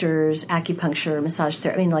 chiropractors, acupuncture, massage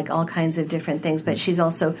therapy, like all kinds of different things. But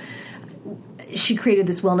she created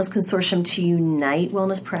this wellness consortium to unite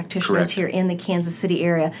wellness practitioners here in the Kansas City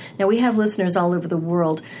area. Now, we have listeners all over the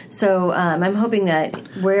world, so I'm hoping that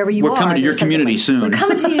wherever you are... We're coming to your community soon. We're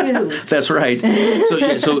coming to you. That's right.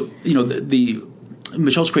 So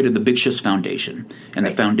Michelle's created the Big Shifts Foundation, and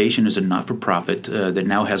the foundation is a not-for-profit that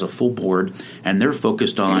now has a full board, and they're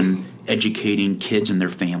focused on educating kids and their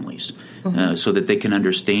families. So that they can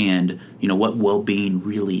understand, what well-being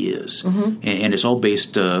really is, and it's all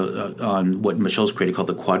based on what Michelle's created called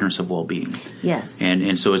the quadrants of well-being. Yes,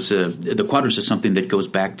 and so it's the quadrants is something that goes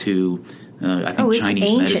back to I think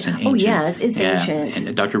Chinese medicine. Ancient. Oh yes, it's ancient.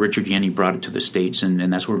 And Dr. Richard Yenny brought it to the States,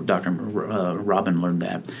 and that's where Dr. Robin learned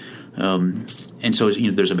that. And so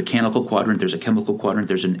there's a mechanical quadrant, there's a chemical quadrant,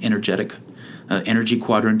 there's an energy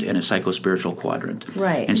quadrant, and a psychospiritual quadrant.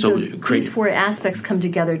 Right. And so these 4 aspects come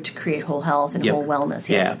together to create whole health and whole wellness.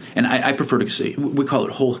 Yes. Yeah. And I prefer to say, we call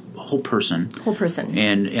it whole person. Whole person.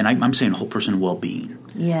 And I'm saying whole person well-being.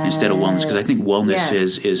 Yes. Instead of wellness, because I think wellness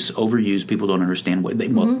is overused. People don't understand what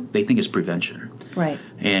they think it's prevention. Right.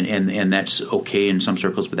 And that's okay in some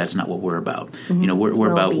circles, but that's not what we're about.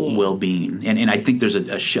 We're about well-being. And I think there's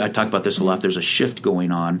I talk about this a lot. There's a shift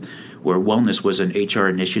going on where wellness was an HR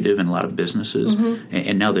initiative in a lot of businesses,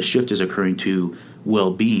 and now the shift is occurring to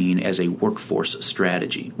well-being as a workforce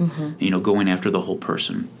strategy, going after the whole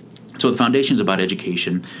person. So the foundation is about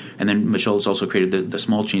education, and then Michelle has also created the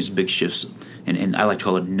Small Changes, Big Shifts, and I like to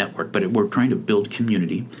call it network, but we're trying to build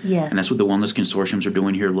community. Yes. And that's what the wellness consortiums are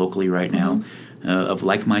doing here locally right now, of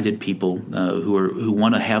like-minded people who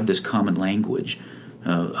want to have this common language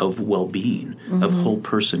of well-being, of whole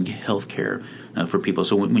person health care for people.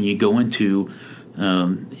 So when you go into a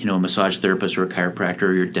massage therapist or a chiropractor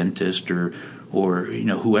or your dentist or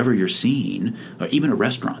whoever you're seeing, or even a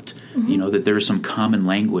restaurant, that there's some common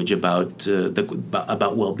language about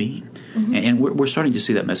well-being, and we're starting to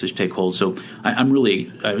see that message take hold. So I'm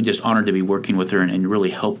just honored to be working with her and really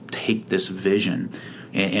help take this vision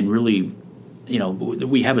and really,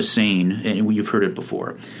 we have a saying, and you've heard it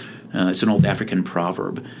before. It's an old African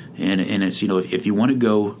proverb, and it's if you want to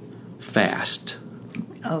go fast,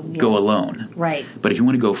 go alone. Right. But if you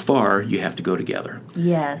want to go far, you have to go together.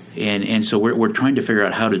 Yes. And so we're trying to figure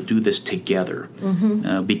out how to do this together,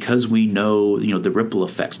 because we know the ripple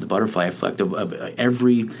effects, the butterfly effect of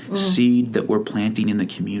every seed that we're planting in the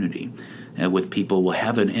community with people will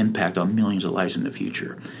have an impact on millions of lives in the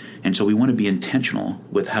future. And so we want to be intentional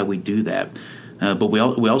with how we do that, but we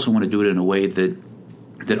also want to do it in a way that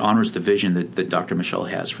honors the vision that Dr. Michelle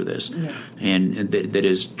has for this, and that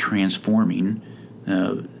is transforming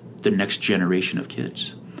the next generation of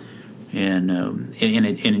kids. And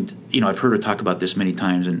I've heard her talk about this many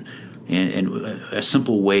times, and a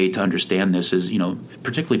simple way to understand this is,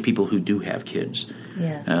 particularly people who do have kids,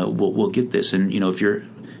 will get this. And if you're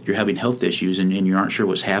having health issues and you aren't sure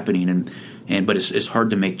what's happening, but it's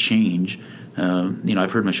hard to make change.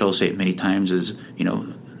 I've heard Michelle say it many times: is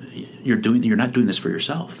you're not doing this for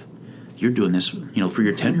yourself. You're doing this, for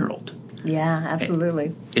your 10-year-old. Yeah,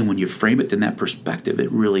 absolutely. And when you frame it in that perspective,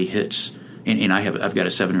 it really hits. And I've got a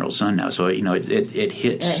 7-year-old son now, so it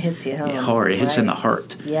hits. It hits you hard. It hits in the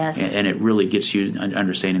heart. Yes. And it really gets you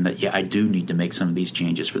understanding that I do need to make some of these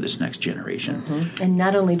changes for this next generation. And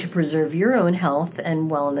not only to preserve your own health and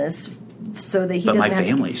wellness, so that he doesn't have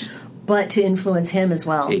families. but to influence him as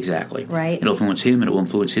well. Exactly. Right. It'll influence him, and it will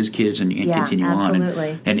influence his kids, and continue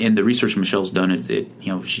absolutely. on. And the research Michelle's done,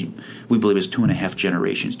 we believe it's 2.5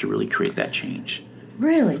 generations to really create that change.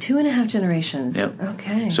 Really? 2.5 generations? Yep.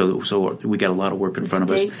 Okay. So we got a lot of work in front of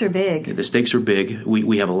us. The stakes are big. The stakes are big.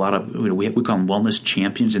 We have a lot of, we call them wellness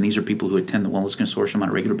champions, and these are people who attend the Wellness Consortium on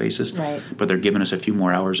a regular basis. Right. But they're giving us a few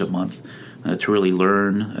more hours a month to really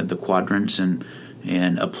learn the quadrants and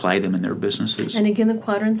apply them in their businesses. And again, the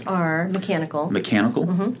quadrants are mechanical,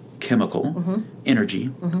 chemical, energy,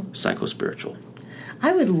 psychospiritual.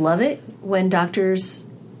 I would love it when doctors,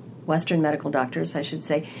 Western medical doctors, I should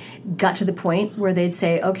say, got to the point where they'd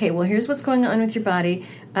say, okay, well, here's what's going on with your body.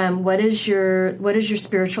 What is your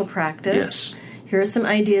spiritual practice? Yes. Here are some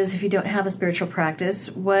ideas if you don't have a spiritual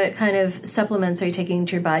practice. What kind of supplements are you taking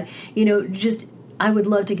into your body? I would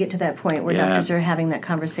love to get to that point where doctors are having that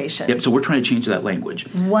conversation. Yep, so we're trying to change that language.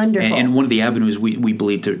 Wonderful. And one of the avenues we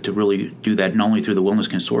believe to really do that, not only through the wellness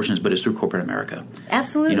consortiums, but it's through corporate America.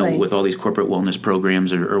 Absolutely. With all these corporate wellness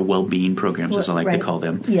programs or well-being programs, as I like to call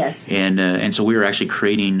them. Yes. And so we are actually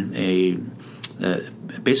creating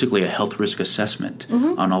basically a health risk assessment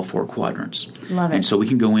on all 4 quadrants. Love it. And so we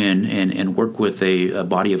can go in and work with a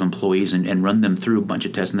body of employees and run them through a bunch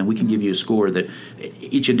of tests, and then we can give you a score that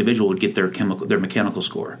each individual would get their mechanical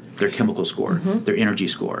score, their chemical score, their energy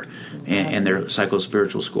score, and their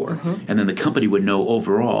psychospiritual score. And then the company would know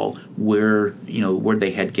overall where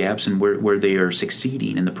they had gaps and where they are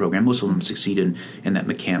succeeding in the program. Most of them succeed in that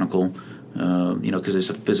mechanical, because it's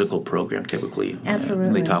a physical program typically. Absolutely.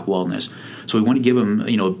 When they talk wellness. So we want to give them, a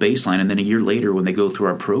baseline, and then a year later when they go through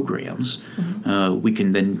our programs, we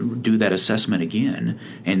can then do that assessment again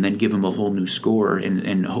and then give them a whole new score. And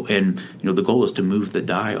the goal is to move the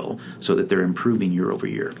dial so that they're improving year over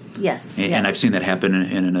year. Yes. And I've seen that happen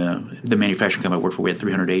in the manufacturing company I work for. We had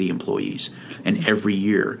 380 employees, and every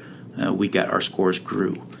year our scores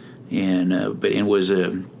grew. It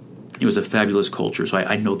was a fabulous culture, so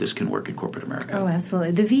I know this can work in corporate America. Oh,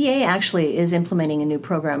 absolutely. The VA actually is implementing a new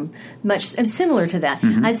program, much similar to that.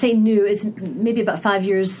 I'd say new. It's maybe about 5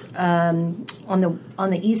 years on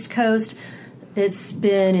the East Coast. It's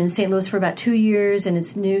been in St. Louis for about 2 years, and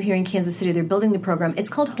it's new here in Kansas City. They're building the program. It's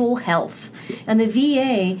called Whole Health, and the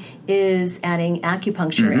VA is adding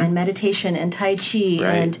acupuncture and meditation and Tai Chi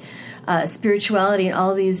and spirituality and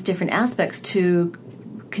all these different aspects to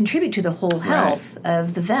contribute to the whole health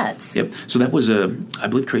of the vets. Yep. So that was I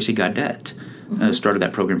believe Tracy Gaudet started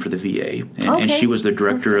that program for the VA, and she was the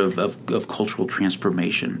director of cultural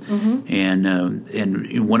transformation.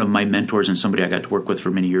 And one of my mentors and somebody I got to work with for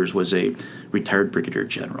many years was a retired brigadier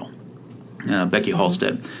general, Becky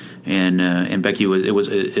Halstead. And Becky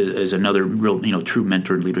is another real true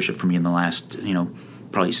mentor in leadership for me in the last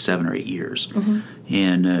probably 7 or 8 years.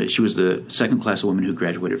 And she was the second class of women who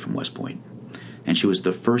graduated from West Point. And she was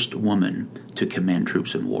the first woman to command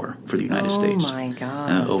troops in war for the United States. Oh, my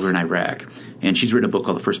gosh. Over in Iraq. And she's written a book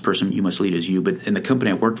called The First Person You Must Lead Is You. But in the company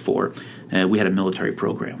I worked for, we had a military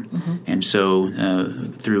program. And so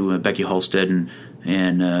through Becky Halstead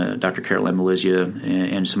and Dr. Carol Melizia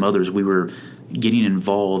and some others, we were getting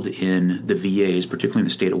involved in the VAs, particularly in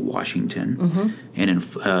the state of Washington and in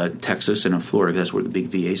Texas and in Florida. That's where the big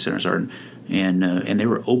VA centers are. And they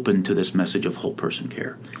were open to this message of whole person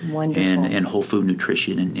care. Wonderful. And whole food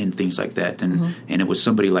nutrition and things like that. And it was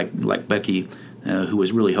somebody like Becky who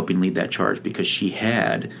was really helping lead that charge because she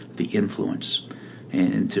had the influence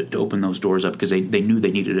and to open those doors up because they knew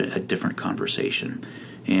they needed a different conversation.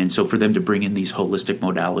 And so for them to bring in these holistic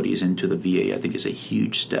modalities into the VA, I think is a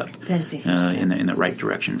huge step. That is a huge step. In the right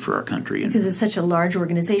direction for our country. Because it's such a large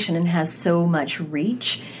organization and has so much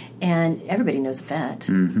reach, and everybody knows a vet.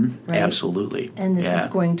 Right? Absolutely. And this is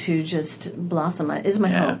going to just blossom, is my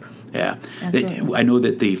hope. Yeah. Absolutely. I know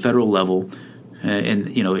that the federal level,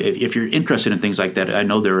 if you're interested in things like that, I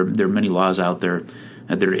know there are many laws out there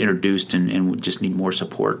that are introduced and just need more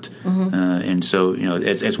support. And so,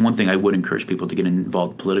 it's one thing I would encourage people to get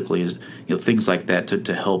involved politically is, things like that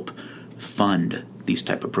to help fund these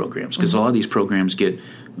type of programs. Because a lot of these programs get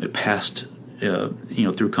passed,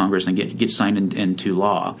 through Congress and get signed into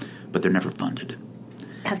law, but they're never funded.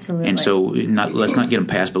 Absolutely. And so let's not get them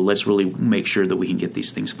passed, but let's really make sure that we can get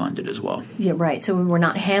these things funded as well. Yeah, right. So we're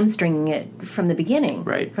not hamstringing it from the beginning,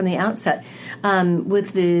 right, from the outset.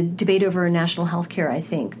 With the debate over national health care, I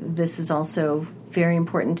think this is also very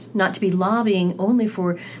important, not to be lobbying only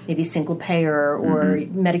for maybe single payer or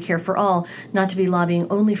Medicare for all, not to be lobbying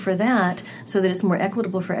only for that so that it's more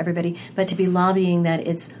equitable for everybody, but to be lobbying that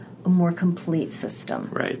it's a more complete system.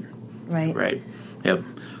 Right. Right. Right. Yep.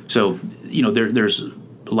 So, there's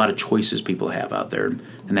a lot of choices people have out there.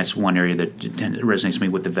 and that's one area that resonates with me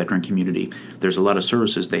with the veteran community. There's a lot of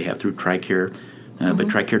services they have through TRICARE, but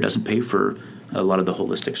TRICARE doesn't pay for a lot of the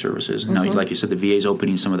holistic services. Now, like you said, the VA is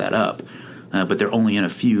opening some of that up, but they're only in a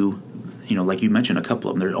few. Like you mentioned, a couple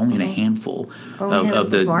of them. They're only in a handful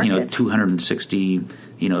of the 260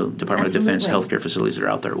 Department of Defense healthcare facilities that are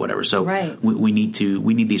out there, or whatever. So we need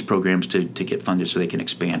these programs to get funded so they can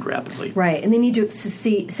expand rapidly. Right, and they need to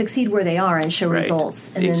succeed where they are and show results,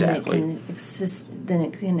 and then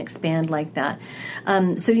it can expand like that.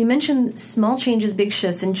 So you mentioned small changes, big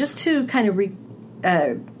shifts, and just to kind of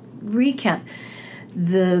recap.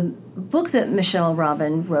 The book that Michelle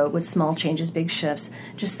Robin wrote was Small Changes, Big Shifts,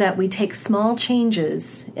 just that we take small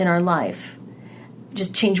changes in our life,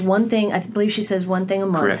 just change one thing. I believe she says one thing a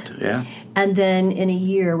month. Correct, yeah. And then in a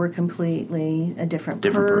year, we're completely a different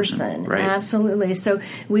person. Right. Absolutely. So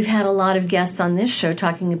we've had a lot of guests on this show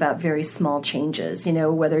talking about very small changes,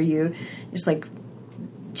 whether you just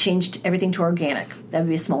changed everything to organic. That would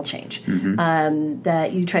be a small change.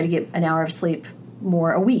 That you try to get an hour of sleep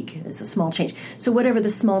more a week is a small change. So whatever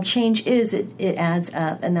the small change is, it adds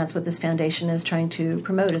up, and that's what this foundation is trying to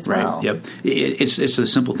promote as well. Right. Yep. It's the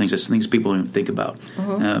simple things. It's things people don't even think about.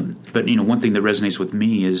 But one thing that resonates with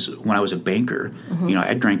me is when I was a banker,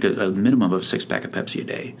 I drank a minimum of a 6-pack of Pepsi a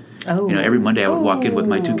day. Oh. Every Monday I would walk in with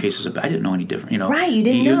my 2 cases of. I didn't know any different. Right. You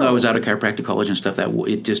didn't know. Even though I was out of chiropractic college and stuff, that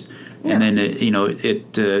it just. Yeah. And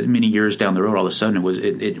then many years down the road, all of a sudden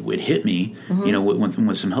it would hit me,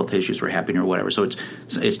 when some health issues were happening or whatever. So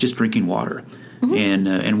it's just drinking water,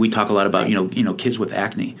 and we talk a lot about kids with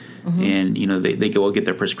acne, and they go get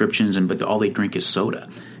their prescriptions, but all they drink is soda,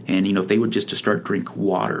 and if they would just to start drink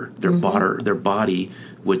water, their body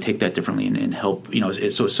would take that differently and help.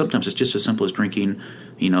 So sometimes it's just as simple as drinking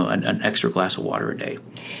an extra glass of water a day,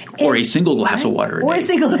 or a single glass of water a day. Or a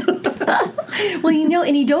single. Well,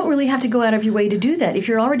 and you don't really have to go out of your way to do that. If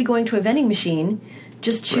you're already going to a vending machine,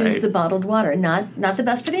 just choose the bottled water. Not the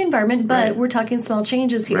best for the environment, but we're talking small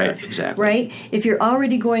changes here. Right, exactly. Right? If you're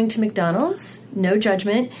already going to McDonald's, no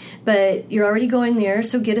judgment, but you're already going there,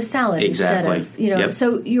 so get a salad instead of,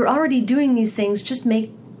 So you're already doing these things, just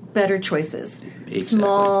make better choices.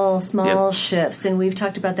 Exactly. Small shifts, and we've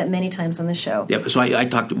talked about that many times on the show. Yep. So I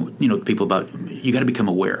talk to people about you got to become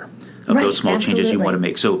aware of those small changes you want to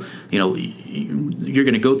make. So you're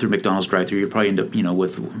going to go through McDonald's drive-through. You probably end up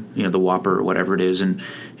with the Whopper or whatever it is, and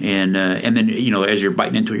then as you're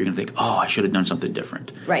biting into it, you're going to think, oh, I should have done something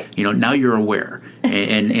different. Right. Now you're aware,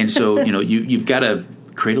 and so you've got to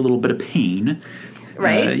create a little bit of pain.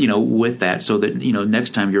 Right. With that, so that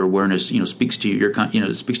next time your awareness speaks to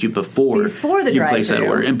you, speaks to you before the you place that drive-through.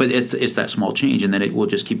 order. But it's that small change, and then it will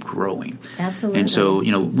just keep growing. Absolutely. And so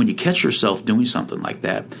when you catch yourself doing something like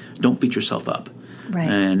that, don't beat yourself up. Right.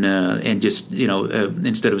 And just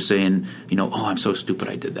instead of saying oh, I'm so stupid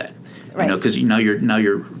I did that. Right. Because now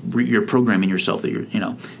you're programming yourself that you're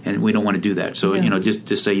and we don't want to do that. So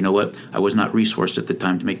just say what, I was not resourced at the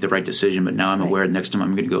time to make the right decision, but now I'm aware. Next time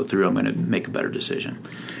I'm going to go through, I'm going to make a better decision.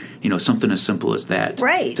 Something as simple as that.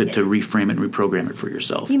 Right. To reframe it and reprogram it for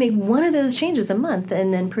yourself. You make one of those changes a month,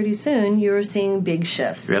 and then pretty soon you're seeing big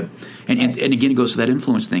shifts. Yep. And again, it goes to that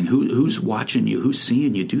influence thing. Who's watching you? Who's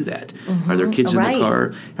seeing you do that? Are there kids in the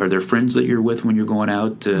car? Are there friends that you're with when you're going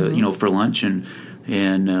out for lunch? And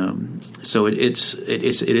so it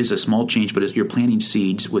is a small change, but you're planting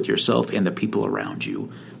seeds with yourself and the people around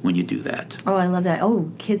you when you do that. Oh, I love that.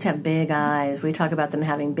 Oh, kids have big eyes. We talk about them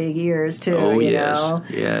having big ears, too. Oh,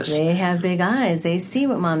 yes. They have big eyes. They see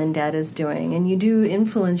what mom and dad is doing, and you do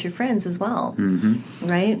influence your friends as well.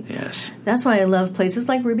 Right? Yes. That's why I love places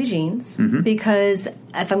like Ruby Jeans, because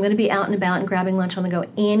if I'm going to be out and about and grabbing lunch on the go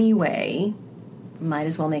anyway, might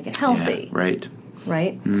as well make it healthy. Yeah, right.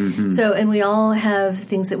 Right? So, and we all have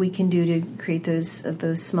things that we can do to create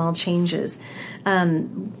those small changes.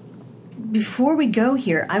 Before we go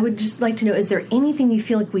here, I would just like to know, is there anything you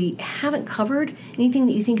feel like we haven't covered? Anything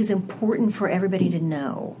that you think is important for everybody to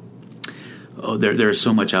know? Oh, there's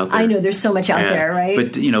so much out there. I know there's so much out there, right?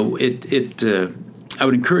 But, I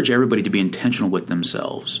would encourage everybody to be intentional with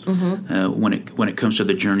themselves when it comes to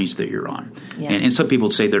the journeys that you're on. Yeah. And some people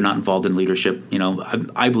say they're not involved in leadership.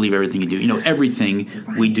 I believe everything you do. Everything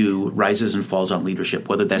we do rises and falls on leadership,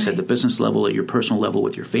 whether that's at the business level, at your personal level,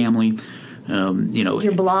 with your family.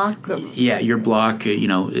 Your block. Yeah, your block.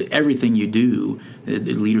 Everything you do,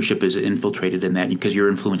 the leadership is infiltrated in that because you're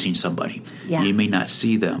influencing somebody. Yeah. You may not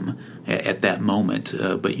see them at that moment,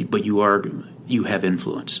 but you have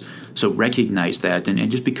influence. So recognize that and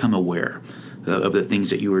just become aware of the things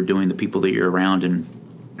that you are doing, the people that you're around, and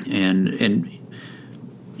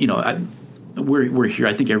we're here.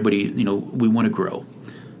 I think everybody, we want to grow.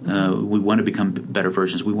 We want to become better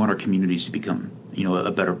versions. We want our communities to become,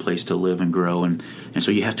 a better place to live and grow. And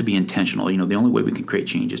so you have to be intentional. The only way we can create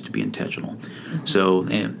change is to be intentional. Mm-hmm. So,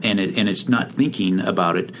 and it's not thinking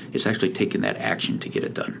about it. It's actually taking that action to get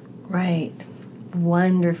it done. Right.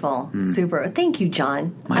 Wonderful. Super. Thank you,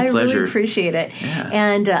 John. My pleasure. I really appreciate it. Yeah.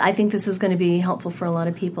 And I think this is going to be helpful for a lot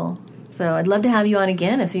of people. So I'd love to have you on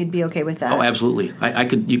again if you'd be okay with that. Oh, absolutely. I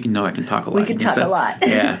can talk a lot. We can talk a lot.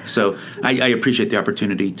 Yeah. So I appreciate the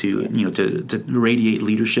opportunity to radiate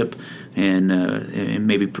leadership and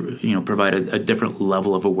maybe provide a different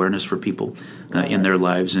level of awareness for people in their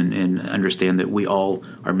lives and understand that we all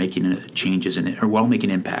are making changes or we're all making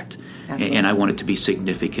impact. Absolutely. And I want it to be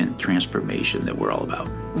significant transformation that we're all about.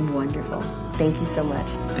 Wonderful. Thank you so much.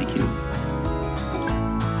 Thank you.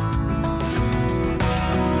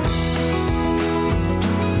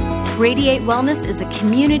 Radiate Wellness is a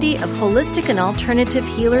community of holistic and alternative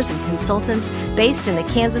healers and consultants based in the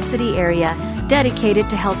Kansas City area, dedicated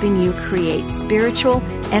to helping you create spiritual,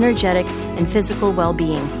 energetic, and physical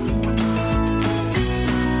well-being.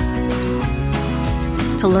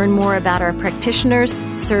 To learn more about our practitioners,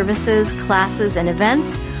 services, classes, and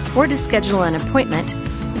events, or to schedule an appointment,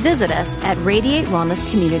 visit us at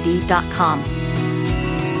radiatewellnesscommunity.com.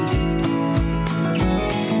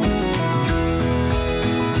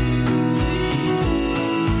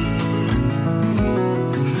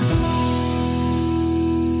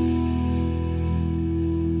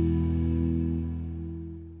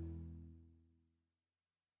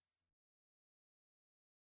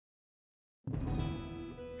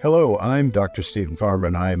 Hello, I'm Dr. Stephen Farber,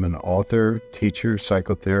 and I am an author, teacher,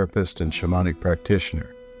 psychotherapist, and shamanic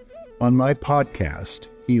practitioner. On my podcast,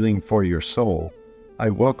 Healing for Your Soul, I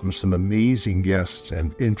welcome some amazing guests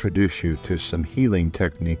and introduce you to some healing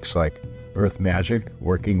techniques like earth magic,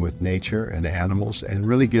 working with nature and animals, and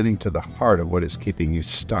really getting to the heart of what is keeping you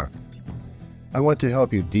stuck. I want to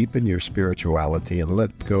help you deepen your spirituality and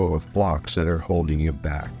let go of blocks that are holding you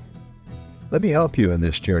back. Let me help you in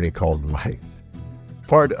this journey called life.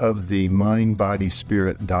 Part of the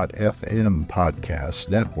mindbodyspirit.fm podcast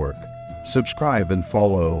network. Subscribe and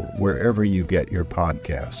follow wherever you get your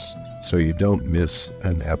podcasts so you don't miss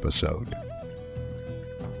an episode.